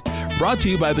time. Brought to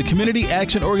you by the Community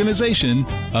Action Organization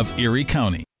of Erie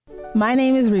County. My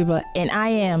name is Reba, and I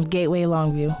am Gateway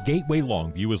Longview. Gateway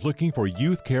Longview is looking for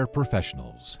youth care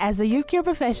professionals. As a youth care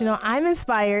professional, I'm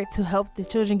inspired to help the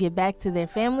children get back to their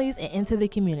families and into the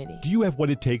community. Do you have what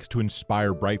it takes to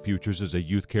inspire bright futures as a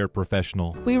youth care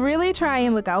professional? We really try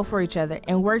and look out for each other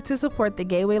and work to support the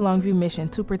Gateway Longview mission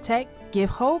to protect, give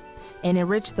hope, and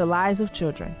enrich the lives of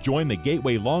children. Join the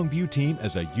Gateway Longview team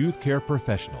as a youth care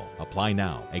professional. Apply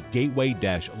now at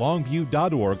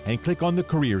gateway-longview.org and click on the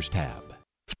Careers tab.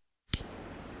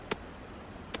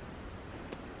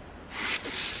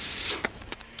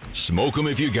 Smoke 'em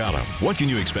if you got 'em. What can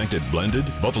you expect at Blended,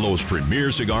 Buffalo's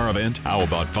premier cigar event? How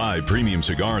about 5 premium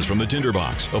cigars from the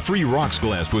Tinderbox, a free rocks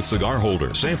glass with cigar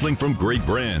holder, sampling from great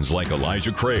brands like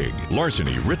Elijah Craig,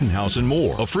 Larceny, Rittenhouse, and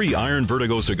more, a free Iron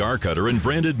Vertigo cigar cutter and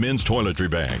branded men's toiletry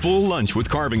bag, full lunch with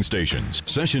carving stations,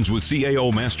 sessions with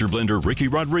CAO Master Blender Ricky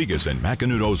Rodriguez and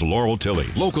Macanudo's Laurel Tilley,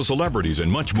 local celebrities,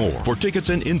 and much more. For tickets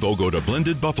and info, go to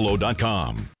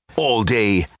blendedbuffalo.com. All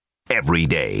day, every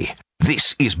day.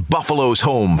 This is Buffalo's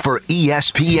home for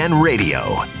ESPN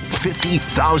Radio.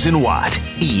 50,000 watt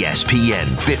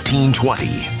ESPN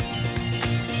 1520.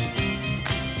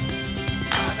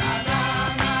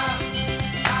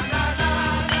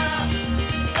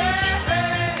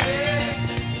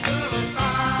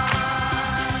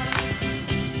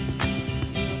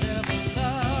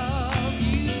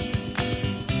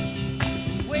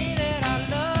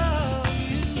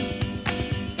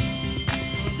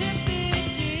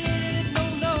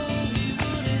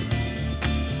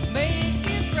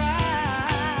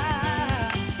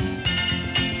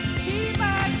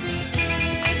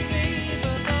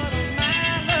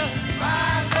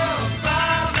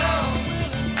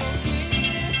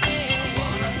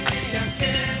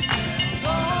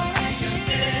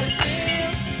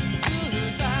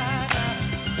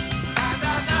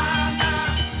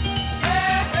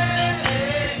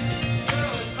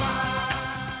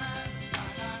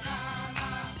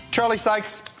 Charlie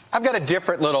Sykes, I've got a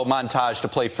different little montage to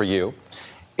play for you.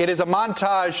 It is a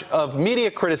montage of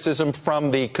media criticism from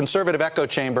the conservative echo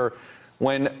chamber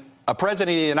when a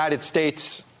president of the United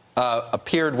States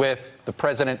appeared with the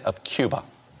president of Cuba.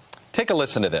 Take a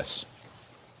listen to this.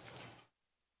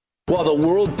 While the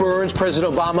world burns,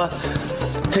 President Obama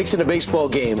takes in a baseball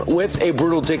game with a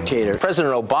brutal dictator.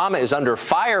 President Obama is under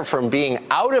fire from being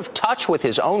out of touch with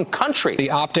his own country.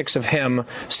 The optics of him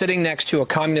sitting next to a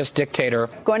communist dictator.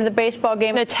 Going to the baseball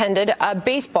game, attended a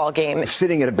baseball game.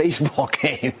 Sitting at a baseball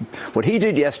game. What he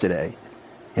did yesterday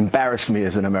embarrassed me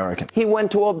as an American. He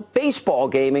went to a baseball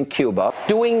game in Cuba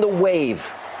doing the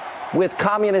wave with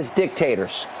communist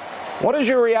dictators. What is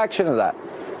your reaction to that?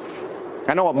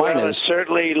 I know what mine is. It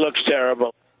certainly looks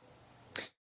terrible.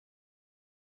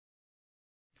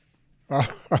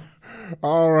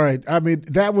 All right. I mean,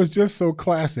 that was just so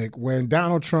classic when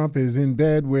Donald Trump is in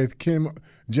bed with Kim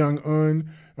Jong-un,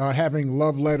 having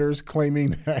love letters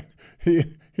claiming that he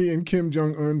and Kim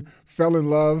Jong-un fell in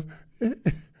love,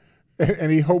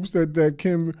 and he hopes that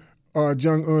Kim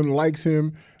Jong-un likes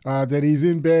him, that he's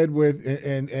in bed with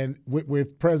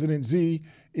with President Xi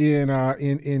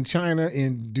in China,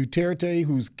 in Duterte,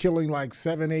 who's killing like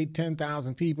 7, 8,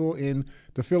 10,000 people in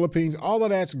the Philippines. All of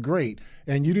that's great.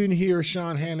 And you didn't hear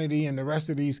Sean Hannity and the rest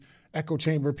of these echo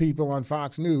chamber people on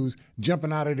Fox News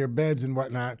jumping out of their beds and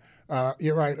whatnot.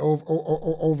 You're right,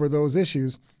 over those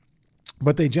issues.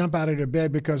 But they jump out of their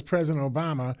bed because President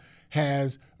Obama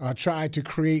has tried to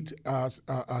create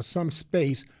some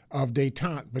space of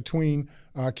détente between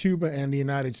Cuba and the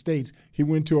United States. He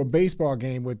went to a baseball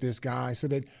game with this guy so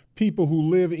that people who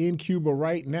live in Cuba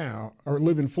right now, or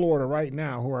live in Florida right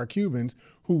now, who are Cubans,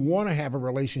 who want to have a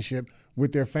relationship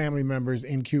with their family members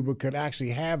in Cuba could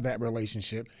actually have that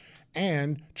relationship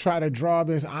and try to draw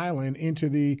this island into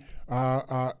the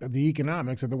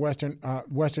economics of the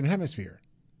Western Hemisphere.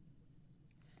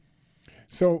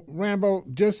 So, Rambo,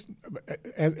 just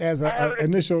as an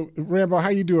initial, Rambo, how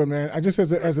you doing, man? Just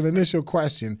as an initial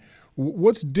question,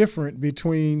 what's different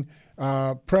between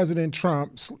President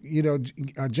Trump,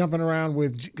 jumping around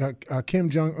with Kim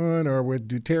Jong-un or with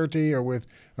Duterte or with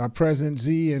President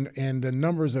Xi and the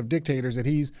numbers of dictators that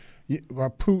he's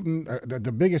Putin,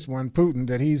 the biggest one, Putin,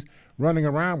 that he's running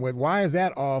around with? Why is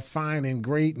that all fine and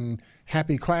great and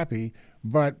happy clappy,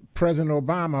 but President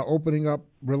Obama opening up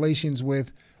relations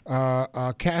with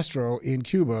Castro in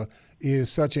Cuba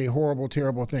is such a horrible,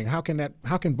 terrible thing? How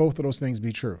can both of those things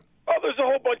be true? Oh, there's a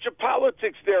whole bunch of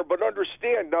politics there, but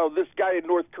understand now, this guy in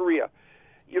North Korea,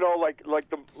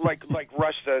 like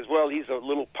Russia as well, he's a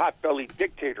little pot-bellied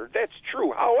dictator. That's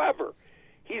true. However,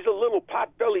 he's a little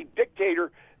pot-bellied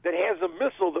dictator that has a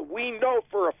missile that we know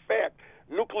for a fact,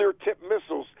 nuclear-tipped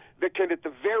missiles that can, at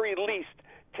the very least,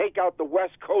 take out the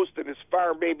West Coast and as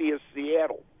far maybe as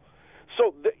Seattle.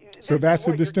 So that's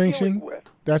the distinction?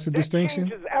 That's the distinction?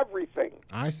 Changes everything.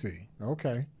 I see.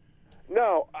 Okay.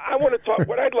 Now, I want to talk.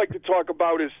 What I'd like to talk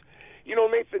about is,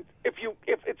 Nathan, if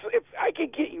I can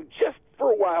get you just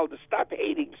for a while to stop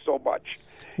hating so much.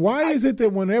 Why is it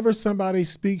that whenever somebody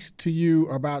speaks to you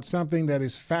about something that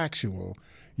is factual,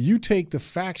 you take the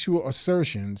factual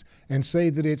assertions and say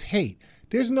that it's hate?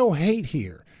 There's no hate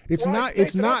here. It's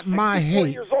not my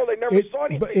hate.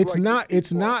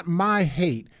 It's not my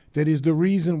hate that is the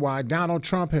reason why Donald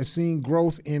Trump has seen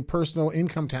growth in personal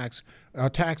income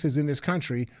taxes in this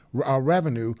country,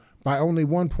 revenue, by only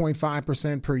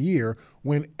 1.5% per year,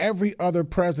 when every other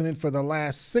president for the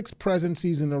last 6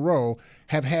 presidencies in a row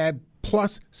have had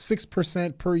plus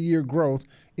 6% per year growth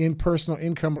in personal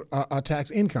income,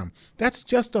 tax income. That's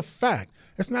just a fact.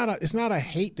 It's not a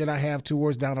hate that I have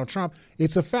towards Donald Trump.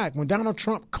 It's a fact. When Donald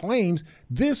Trump claims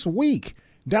this week,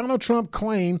 Donald Trump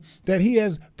claimed that he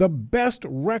has the best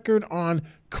record on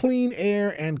clean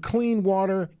air and clean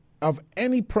water of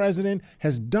any president,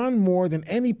 has done more than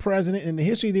any president in the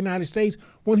history of the United States,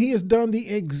 when he has done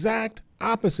the exact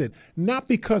opposite. Not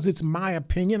because it's my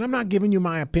opinion. I'm not giving you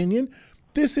my opinion.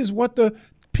 This is what the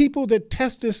people that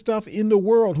test this stuff in the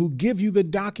world, who give you the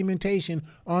documentation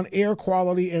on air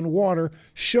quality and water,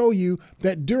 show you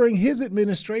that during his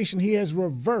administration, he has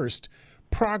reversed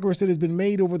progress that has been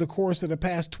made over the course of the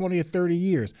past 20 or 30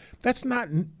 years. That's not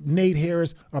Nate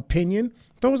Hare's opinion.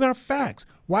 Those are facts.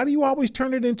 Why do you always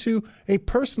turn it into a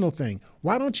personal thing?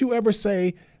 Why don't you ever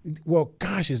say, well,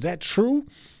 gosh, is that true?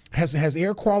 Has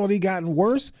air quality gotten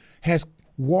worse? Has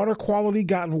water quality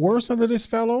gotten worse under this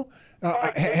fellow?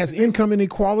 Has income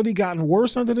inequality gotten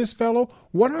worse under this fellow?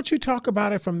 Why don't you talk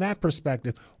about it from that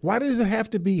perspective? Why does it have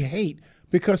to be hate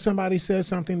because somebody says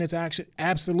something that's actually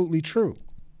absolutely true?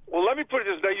 Well, let me put it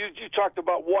this way. You talked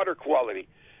about water quality.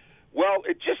 Well,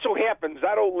 it just so happens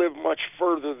I don't live much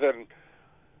further than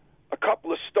a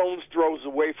couple of stones throws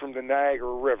away from the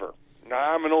Niagara River.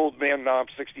 Now, I'm an old man now. I'm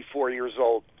 64 years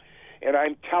old. And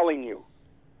I'm telling you,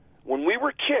 when we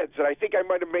were kids, and I think I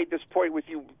might have made this point with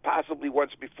you possibly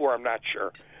once before, I'm not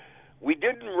sure, we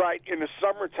didn't ride in the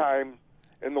summertime,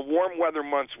 in the warm weather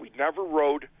months, we never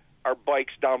rode our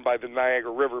bikes down by the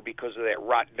Niagara River because of that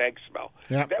rotten egg smell.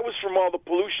 Yep. That was from all the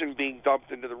pollution being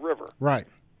dumped into the river. Right.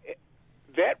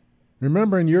 That.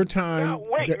 Remember in your time,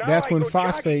 that's when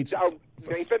phosphates. Down,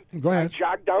 Nathan, go ahead. I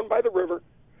jogged down by the river,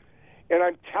 and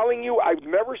I'm telling you, I've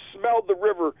never smelled the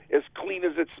river as clean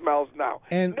as it smells now.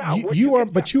 And now, you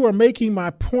are making my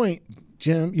point,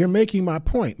 Jim. You're making my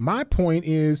point. My point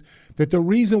is that the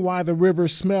reason why the river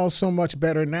smells so much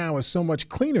better now, is so much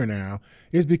cleaner now,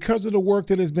 is because of the work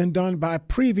that has been done by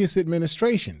previous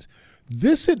administrations.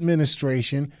 This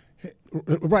administration,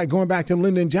 right, going back to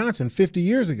Lyndon Johnson 50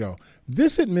 years ago,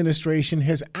 this administration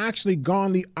has actually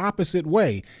gone the opposite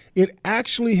way. It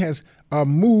actually has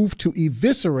moved to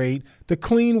eviscerate the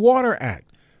Clean Water Act.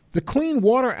 The Clean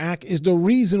Water Act is the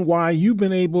reason why you've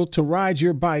been able to ride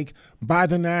your bike by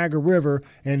the Niagara River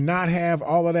and not have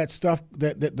all of that stuff,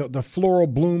 the floral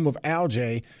bloom of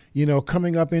algae,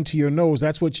 coming up into your nose.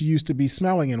 That's what you used to be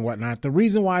smelling and whatnot. The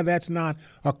reason why that's not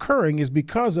occurring is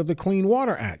because of the Clean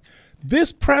Water Act.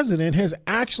 This president has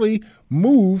actually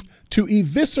moved to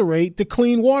eviscerate the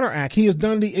Clean Water Act. He has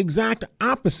done the exact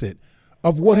opposite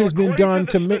of what has been done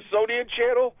to make. Smithsonian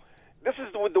Channel, this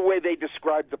is the way they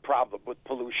describe the problem with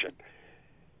pollution.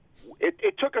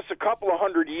 It took us a couple of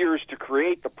hundred years to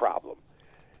create the problem.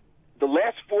 The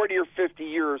last 40 or 50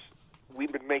 years,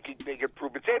 we've been making big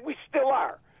improvements, and we still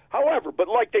are. However, but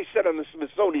like they said on the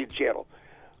Smithsonian Channel,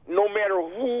 no matter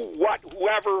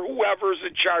whoever's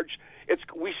in charge,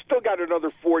 we still got another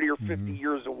 40 or 50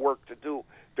 years of work to do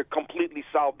to completely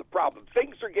solve the problem.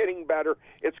 Things are getting better.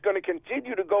 It's going to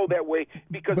continue to go that way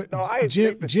because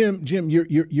Jim,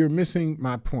 you're missing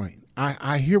my point.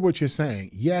 I hear what you're saying.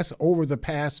 Yes, over the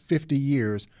past 50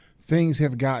 years, things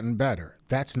have gotten better.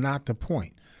 That's not the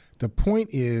point. The point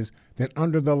is that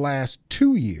under the last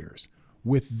 2 years,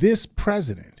 with this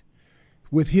president,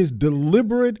 with his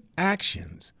deliberate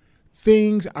actions,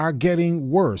 things are getting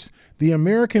worse. The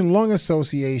American Lung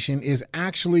Association is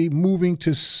actually moving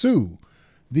to sue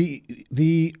the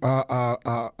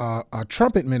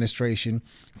Trump administration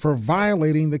for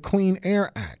violating the Clean Air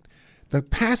Act. The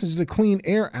passage of the Clean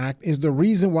Air Act is the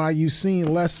reason why you've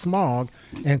seen less smog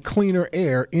and cleaner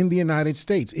air in the United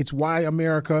States. It's why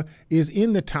America is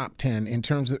in the top 10 in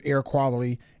terms of air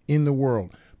quality in the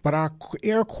world. But our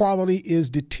air quality is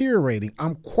deteriorating.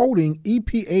 I'm quoting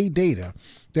EPA data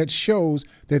that shows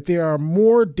that there are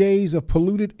more days of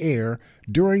polluted air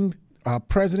during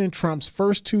President Trump's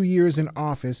first 2 years in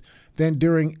office than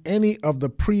during any of the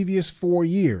previous 4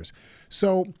 years.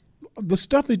 So the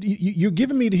stuff that you're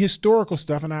giving me, the historical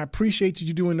stuff, and I appreciate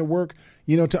you doing the work,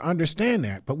 to understand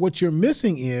that. But what you're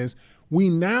missing is we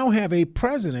now have a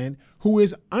president who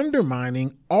is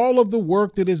undermining all of the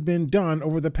work that has been done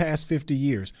over the past 50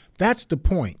 years. That's the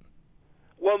point.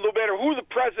 Well, no matter who the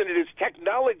president is,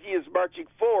 technology is marching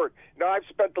forward. Now, I've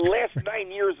spent the last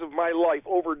 9 years of my life,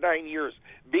 over 9 years,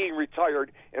 being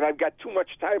retired, and I've got too much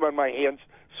time on my hands,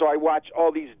 so I watch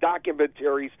all these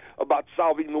documentaries about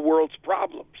solving the world's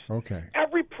problems. Okay.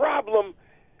 Every problem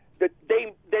that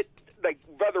like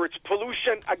whether it's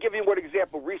pollution, I'll give you one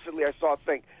example. Recently I saw a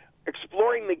thing,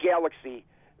 exploring the galaxy.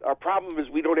 Our problem is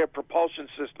we don't have propulsion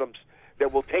systems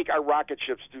that will take our rocket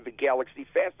ships through the galaxy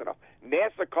fast enough.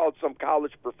 NASA called some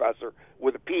college professor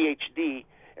with a PhD,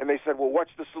 and they said, well,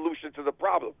 what's the solution to the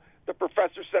problem? The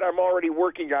professor said, I'm already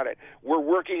working on it. We're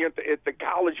working at the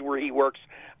college where he works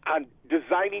on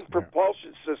designing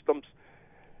propulsion systems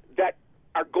that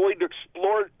are going to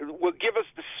explore, will give us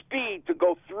the speed to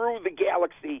go through the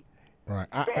galaxy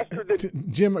faster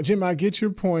than... Jim, I get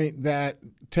your point that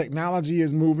technology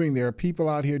is moving. There are people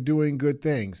out here doing good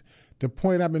things. The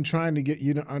point I've been trying to get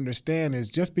you to understand is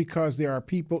just because there are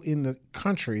people in the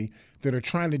country that are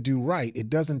trying to do right, it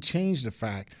doesn't change the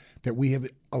fact that we have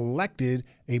elected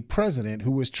a president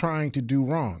who is trying to do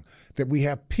wrong, that we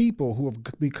have people who have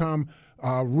become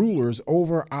rulers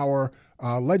over our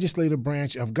legislative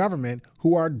branch of government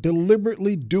who are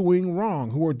deliberately doing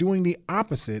wrong, who are doing the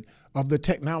opposite of the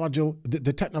technological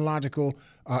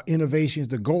innovations,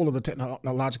 the goal of the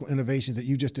technological innovations that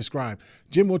you just described.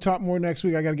 Jim, we'll talk more next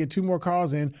week. I got to get 2 more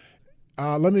calls in.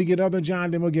 Let me get Other John,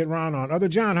 then we'll get Ron on. Other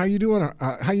John, how you doing?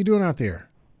 How you doing out there?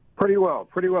 Pretty well.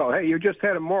 Hey, you just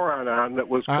had a moron on that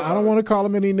was... I don't want to call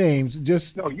him any names.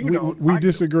 Just no, you don't. We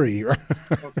disagree.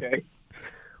 Okay.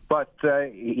 But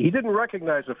he didn't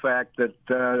recognize the fact that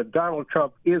Donald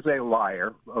Trump is a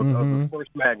liar of the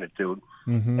first magnitude,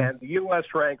 and the U.S.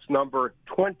 ranks number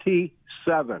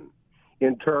 27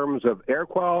 in terms of air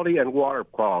quality and water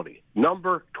quality.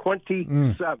 Number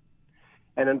 27.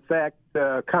 And in fact,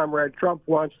 Comrade Trump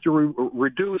wants to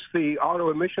reduce the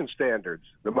auto emission standards,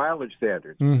 the mileage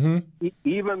standards.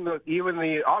 Even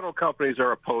the auto companies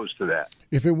are opposed to that.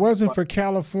 If it wasn't for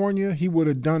California, he would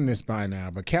have done this by now.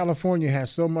 But California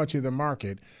has so much of the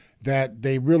market that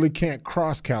they really can't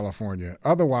cross California.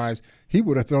 Otherwise, he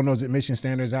would have thrown those emission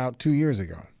standards out 2 years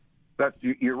ago.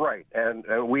 You're right, and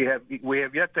we have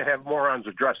yet to have morons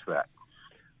address that.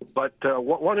 But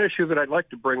one issue that I'd like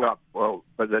to bring up,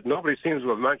 but that nobody seems to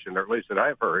have mentioned, or at least that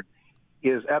I've heard,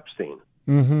 is Epstein.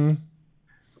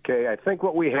 Okay, I think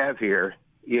what we have here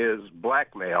is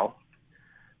blackmail.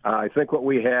 I think what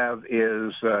we have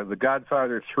is The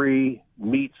Godfather 3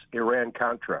 meets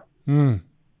Iran-Contra.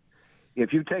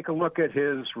 If you take a look at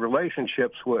his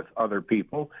relationships with other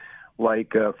people,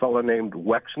 like a fellow named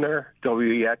Wexner,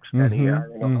 W-E-X-N-E-R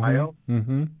in Ohio,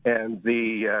 and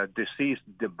the deceased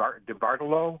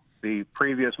DeBartolo, the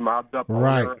previous mobbed-up owner.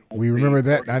 Right. We remember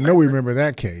that. I know we remember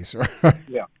that case.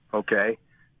 Yeah. Okay.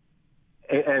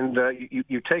 And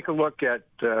you take a look at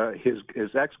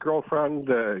his ex-girlfriend,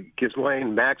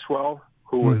 Ghislaine Maxwell,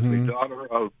 who was the daughter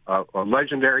of a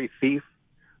legendary thief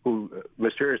who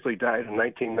mysteriously died in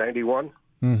 1991.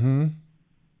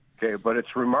 Okay, but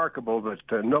it's remarkable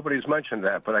that nobody's mentioned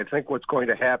that. But I think what's going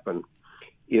to happen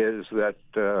is that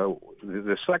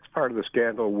the sex part of the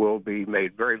scandal will be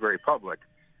made very, very public,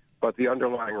 but the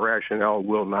underlying rationale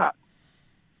will not.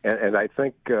 And I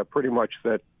think pretty much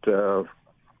that...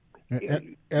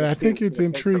 And I think it's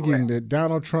intriguing that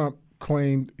Donald Trump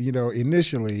claimed,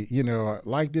 initially,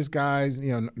 like this guy's,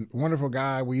 wonderful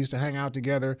guy. We used to hang out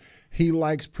together. He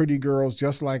likes pretty girls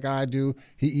just like I do.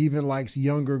 He even likes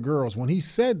younger girls. When he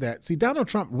said that, see, Donald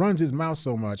Trump runs his mouth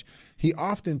so much, he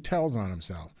often tells on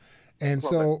himself. And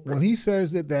so when he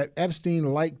says that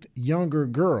Epstein liked younger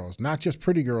girls, not just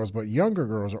pretty girls, but younger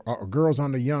girls or girls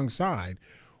on the young side,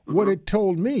 what it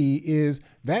told me is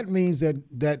that means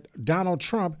that Donald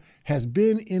Trump has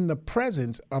been in the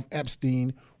presence of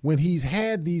Epstein when he's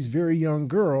had these very young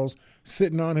girls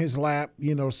sitting on his lap,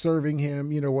 serving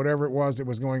him, whatever it was that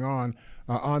was going on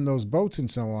those boats and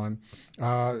so on,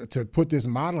 to put this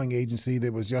modeling agency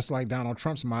that was just like Donald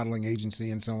Trump's modeling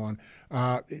agency and so on.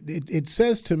 It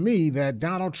says to me that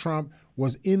Donald Trump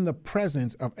was in the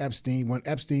presence of Epstein when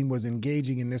Epstein was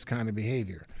engaging in this kind of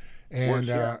behavior. And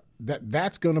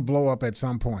that's going to blow up at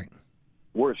some point.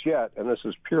 Worse yet, and this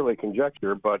is purely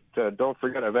conjecture, but don't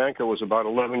forget Ivanka was about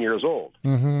 11 years old,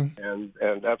 and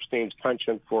Epstein's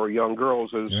penchant for young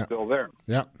girls is still there.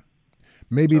 Yep.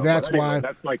 Maybe that's why.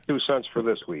 That's my 2 cents for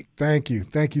this week. Thank you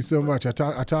so much. I'll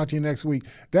talk to you next week.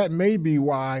 That may be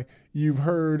why you've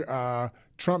heard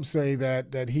Trump say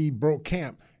that he broke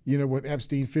camp, with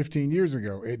Epstein 15 years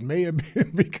ago. It may have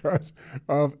been because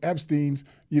of Epstein's,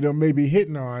 maybe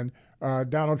hitting on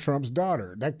Donald Trump's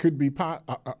daughter. That could be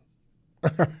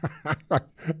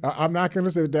I'm not going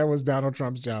to say that was Donald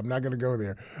Trump's job. I'm not going to go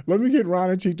there. Let me get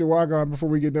Ron and Cheektowaga on before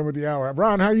we get done with the hour.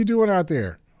 Ron, how are you doing out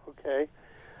there? Okay.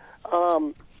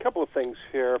 Couple of things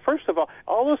here. First of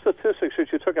all those statistics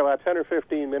that you took about 10 or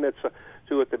 15 minutes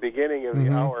to at the beginning of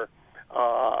the hour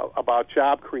about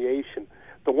job creation,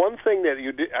 the one thing that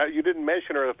you didn't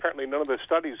mention, or apparently none of the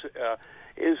studies,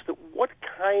 is what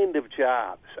kind of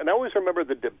jobs. And I always remember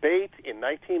the debate in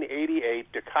 1988,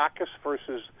 Dukakis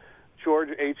versus George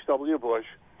H.W. Bush,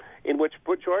 in which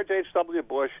George H.W.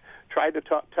 Bush tried to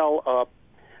tell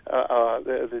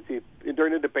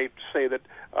during the debate to say that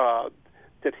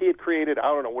he had created,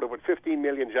 15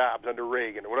 million jobs under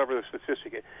Reagan, or whatever the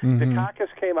statistic is.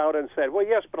 Dukakis came out and said, well,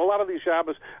 yes, but a lot of these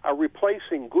jobs are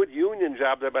replacing good union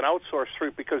jobs that have been outsourced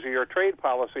through because of your trade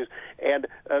policies, and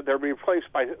they're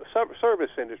replaced by service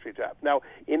industry jobs. Now,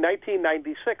 in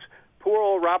 1996, poor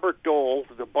old Robert Dole,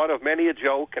 the butt of many a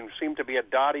joke and seemed to be a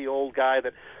dotty old guy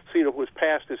that was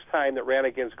past his time, that ran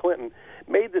against Clinton,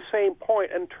 made the same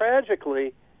point. And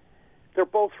tragically, they're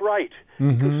both right.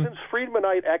 Because since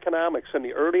Friedmanite economics in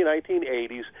the early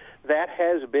 1980s, that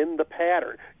has been the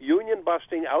pattern. Union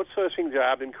busting, outsourcing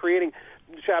jobs, and creating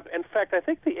jobs. In fact, I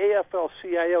think the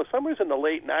AFL-CIO, somewhere in the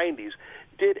late 90s,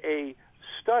 did a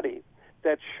study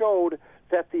that showed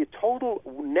that the total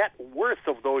net worth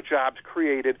of those jobs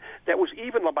created, that was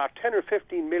even about 10 or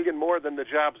 15 million more than the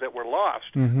jobs that were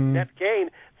lost. Net gain,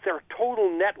 their total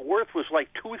net worth was like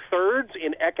 2/3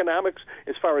 in economics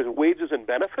as far as wages and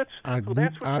benefits. I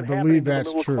believe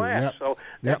that's true. Yep. So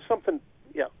that's something,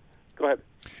 go ahead.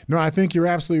 No, I think you're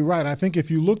absolutely right. I think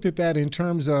if you looked at that in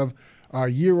terms of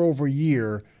year over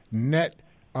year net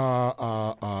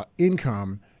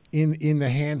income in the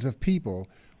hands of people,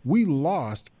 we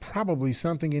lost probably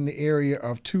something in the area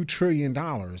of $2 trillion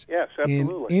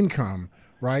in income,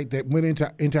 right, that went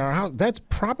into our house. That's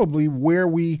probably where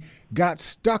we got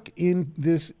stuck in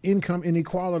this income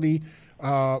inequality,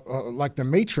 like the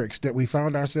matrix that we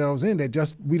found ourselves in,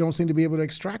 that we don't seem to be able to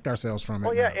extract ourselves from it.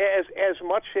 Well, as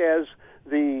much as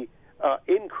the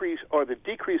increase or the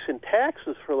decrease in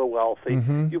taxes for the wealthy,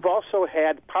 you've also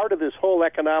had part of this whole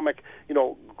economic,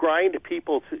 grind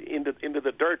people into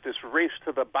the dirt, this race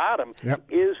to the bottom,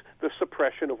 is the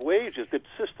suppression of wages, the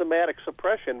systematic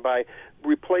suppression by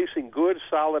replacing good,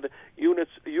 solid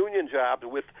union jobs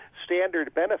with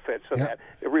standard benefits, and that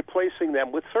replacing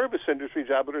them with service industry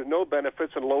jobs where there's no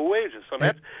benefits and low wages.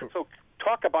 So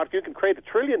talk about you can create 1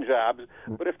 trillion jobs,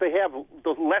 but if they have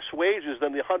the less wages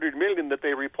than the 100 million that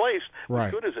they replaced, what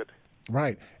good is it?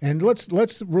 Right. And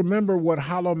let's remember what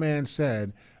Hollow Man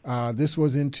said. This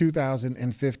was in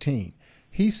 2015.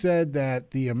 He said that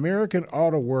the American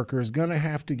auto worker is going to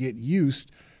have to get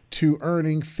used to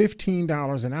earning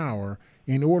 $15 an hour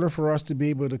in order for us to be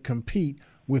able to compete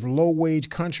with low-wage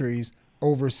countries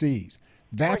overseas.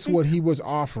 That's what he was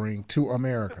offering to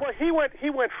America. Well, he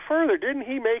went further, didn't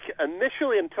he? Make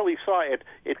initially, until he saw it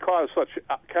caused such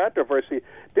controversy.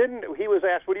 He was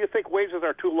asked, "What do you think? Wages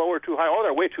are too low or too high?" "Oh,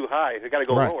 they're way too high. They got to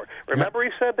go lower." Remember,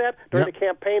 he said that during the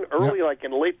campaign early, like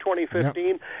in late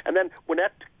 2015, and then when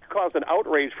that caused an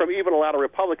outrage from even a lot of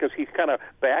Republicans, he kind of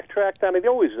backtracked on it. He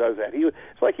always does that.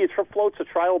 It's like he floats a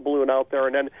trial balloon out there,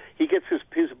 and then he gets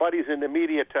his buddies in the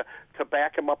media to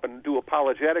back him up and do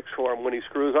apologetics for him when he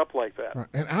screws up like that.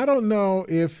 And I don't know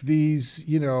if these,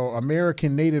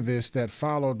 American nativists that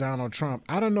follow Donald Trump,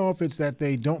 I don't know if it's that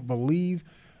they don't believe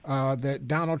that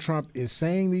Donald Trump is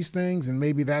saying these things, and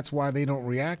maybe that's why they don't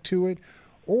react to it,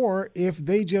 or if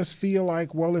they just feel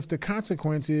like, well, if the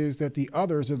consequence is that the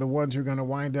others are the ones who are going to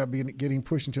wind up getting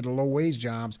pushed into the low-wage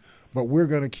jobs, but we're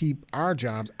going to keep our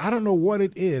jobs. I don't know what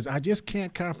it is. I just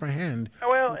can't comprehend.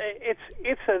 Well,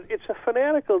 it's a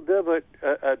fanatical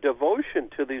devotion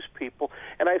to these people,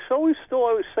 and I always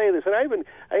say this. And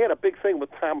I had a big thing with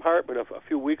Thom Hartmann a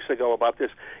few weeks ago about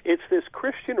this. It's this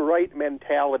Christian right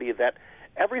mentality that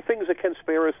everything's a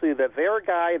conspiracy, that their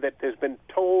guy that has been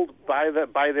told by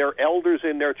their elders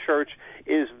in their church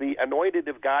is the anointed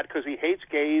of God because he hates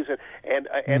gays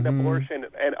and abortion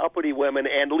and uppity women,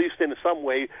 and at least in some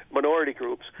way minority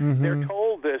groups. They're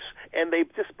told this, and they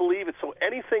just believe it. So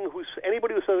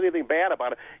anybody who says anything bad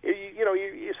about it,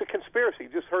 it's a conspiracy. You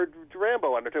just heard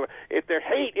Rambo on there. If they're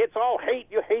hate, it's all hate.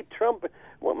 You hate Trump.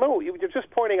 Well, no, you're just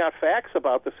pointing out facts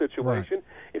about the situation.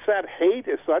 Right. It's not hate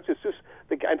as such. It's just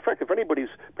the guy. In fact, if anybody's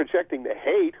projecting the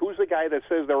hate, who's the guy that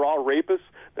says they're all rapists,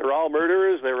 they're all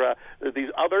murderers, they're these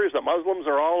others, the Muslims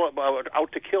are all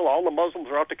out to kill, all the Muslims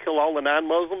are out to kill all the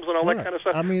non-Muslims and all that kind of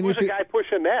stuff. I mean, who's the guy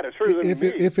pushing that? It sure isn't me.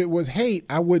 If it was hate,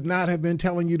 I would not have been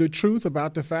telling you the truth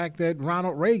about the fact that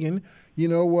Ronald Reagan,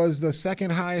 was the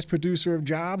second highest producer of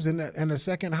jobs and the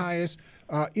second highest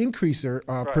increaser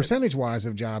percentage-wise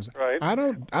of jobs. Right. I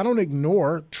don't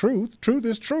ignore truth. Truth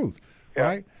is truth,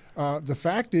 right? The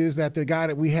fact is that the guy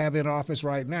that we have in office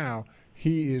right now,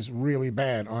 he is really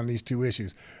bad on these two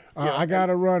issues. I got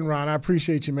to run, Ron. I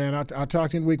appreciate you, man. I'll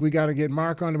talk to you in a week. We got to get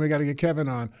Mark on and we got to get Kevin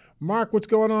on. Mark, what's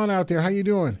going on out there? How you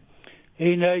doing?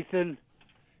 Hey, Nathan.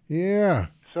 Yeah.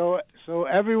 So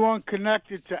everyone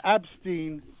connected to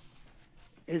Epstein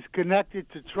is connected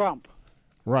to Trump.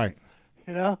 Right.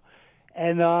 And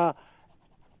remember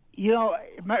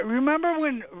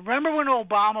when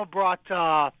Obama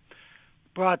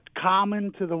brought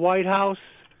Common to the White House,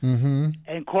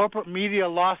 and corporate media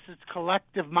lost its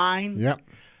collective mind? Yep.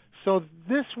 So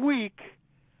this week,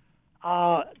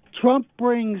 Trump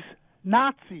brings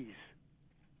Nazis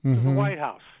to the White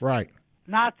House. Right.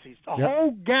 Nazis, a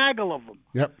whole gaggle of them.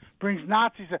 Yep. Brings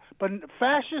Nazis, but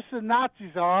fascists and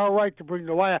Nazis are all right to bring to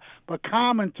the White House, but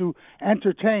Common to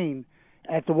entertain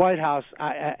at the White House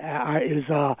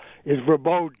is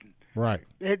verboten. Right.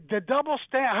 The double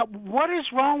standard. What is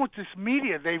wrong with this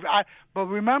media? But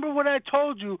remember what I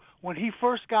told you when he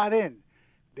first got in.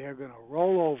 They're going to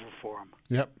roll over for him.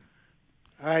 Yep.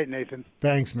 All right, Nathan.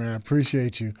 Thanks, man.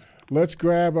 Appreciate you. Let's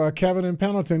grab Kevin in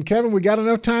Pendleton. Kevin, we got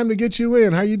enough time to get you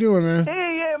in. How you doing, man?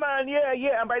 Hey, yeah, man.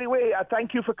 Yeah. And by the way,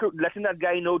 thank you for letting that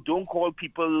guy know. Don't call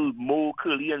people Mo,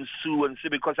 Curly, and Sue, and say,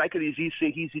 because I could easily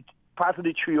say he's part of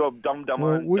the trio of dumb.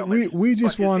 Well, we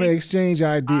just want to exchange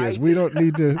ideas. We don't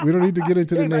need to get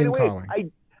into the name calling.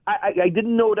 I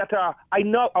didn't know that. I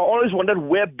always wondered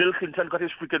where Bill Clinton got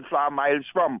his freaking flower miles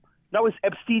from. Now it's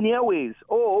Epstein Airways.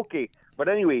 Oh, okay. But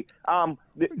anyway,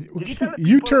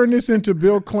 you turn this into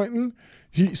Bill Clinton,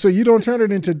 so you don't turn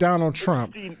it into Donald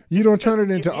Trump. You don't turn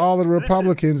it into all the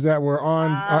Republicans that were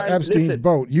on Epstein's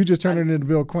boat. You just turn it into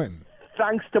Bill Clinton.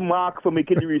 Thanks to Mark for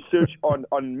making the research on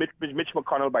Mitch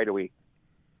McConnell, by the way.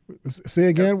 Say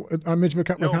again on Mitch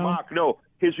McConnell? No, Mark, no.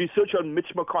 His research on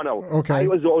Mitch McConnell. Okay.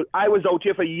 I was out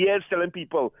here for years telling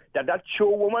people that Cho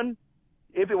woman,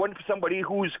 if it weren't for somebody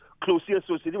who's closely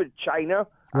associated with China,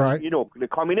 right? The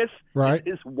communists, right?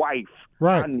 His wife,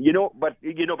 right? And but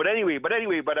anyway, by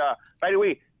the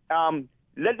way,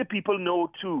 let the people know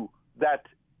too that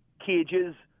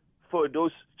cages for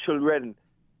those children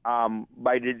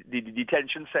by the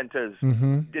detention centers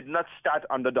did not start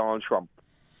under Donald Trump.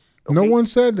 Okay. No one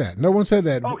said that.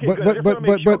 Okay,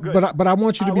 but I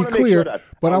want you to be clear.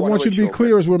 But I want you to be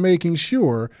clear as we're making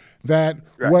sure that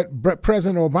what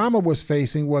President Obama was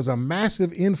facing was a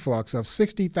massive influx of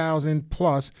 60,000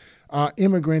 plus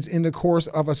immigrants in the course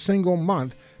of a single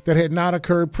month that had not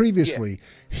occurred previously.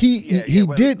 He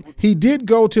did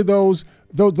go to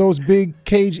those big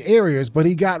cage areas, but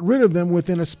he got rid of them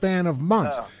within a span of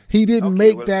months. He didn't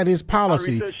make that his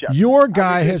policy. Your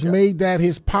guy has made that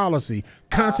his policy.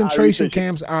 Concentration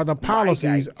camps are the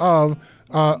policies of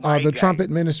the Trump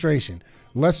administration.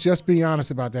 Let's just be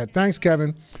honest about that. Thanks,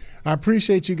 Kevin. I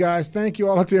appreciate you guys. Thank you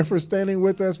all out there for standing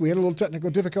with us. We had a little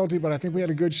technical difficulty, but I think we had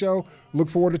a good show. Look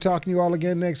forward to talking to you all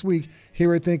again next week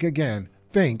here at Think Again.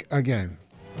 Think Again.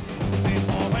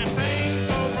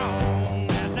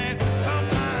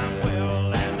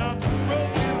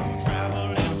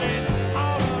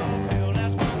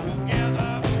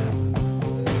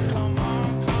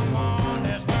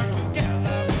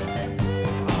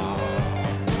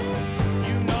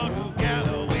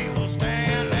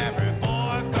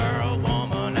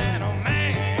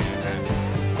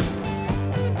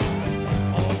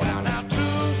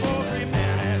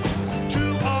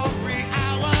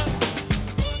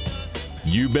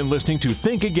 You've been listening to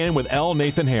Think Again with L.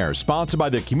 Nathan Hare, sponsored by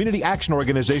the Community Action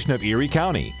Organization of Erie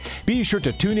County. Be sure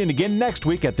to tune in again next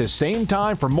week at this same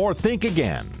time for more Think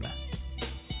Again.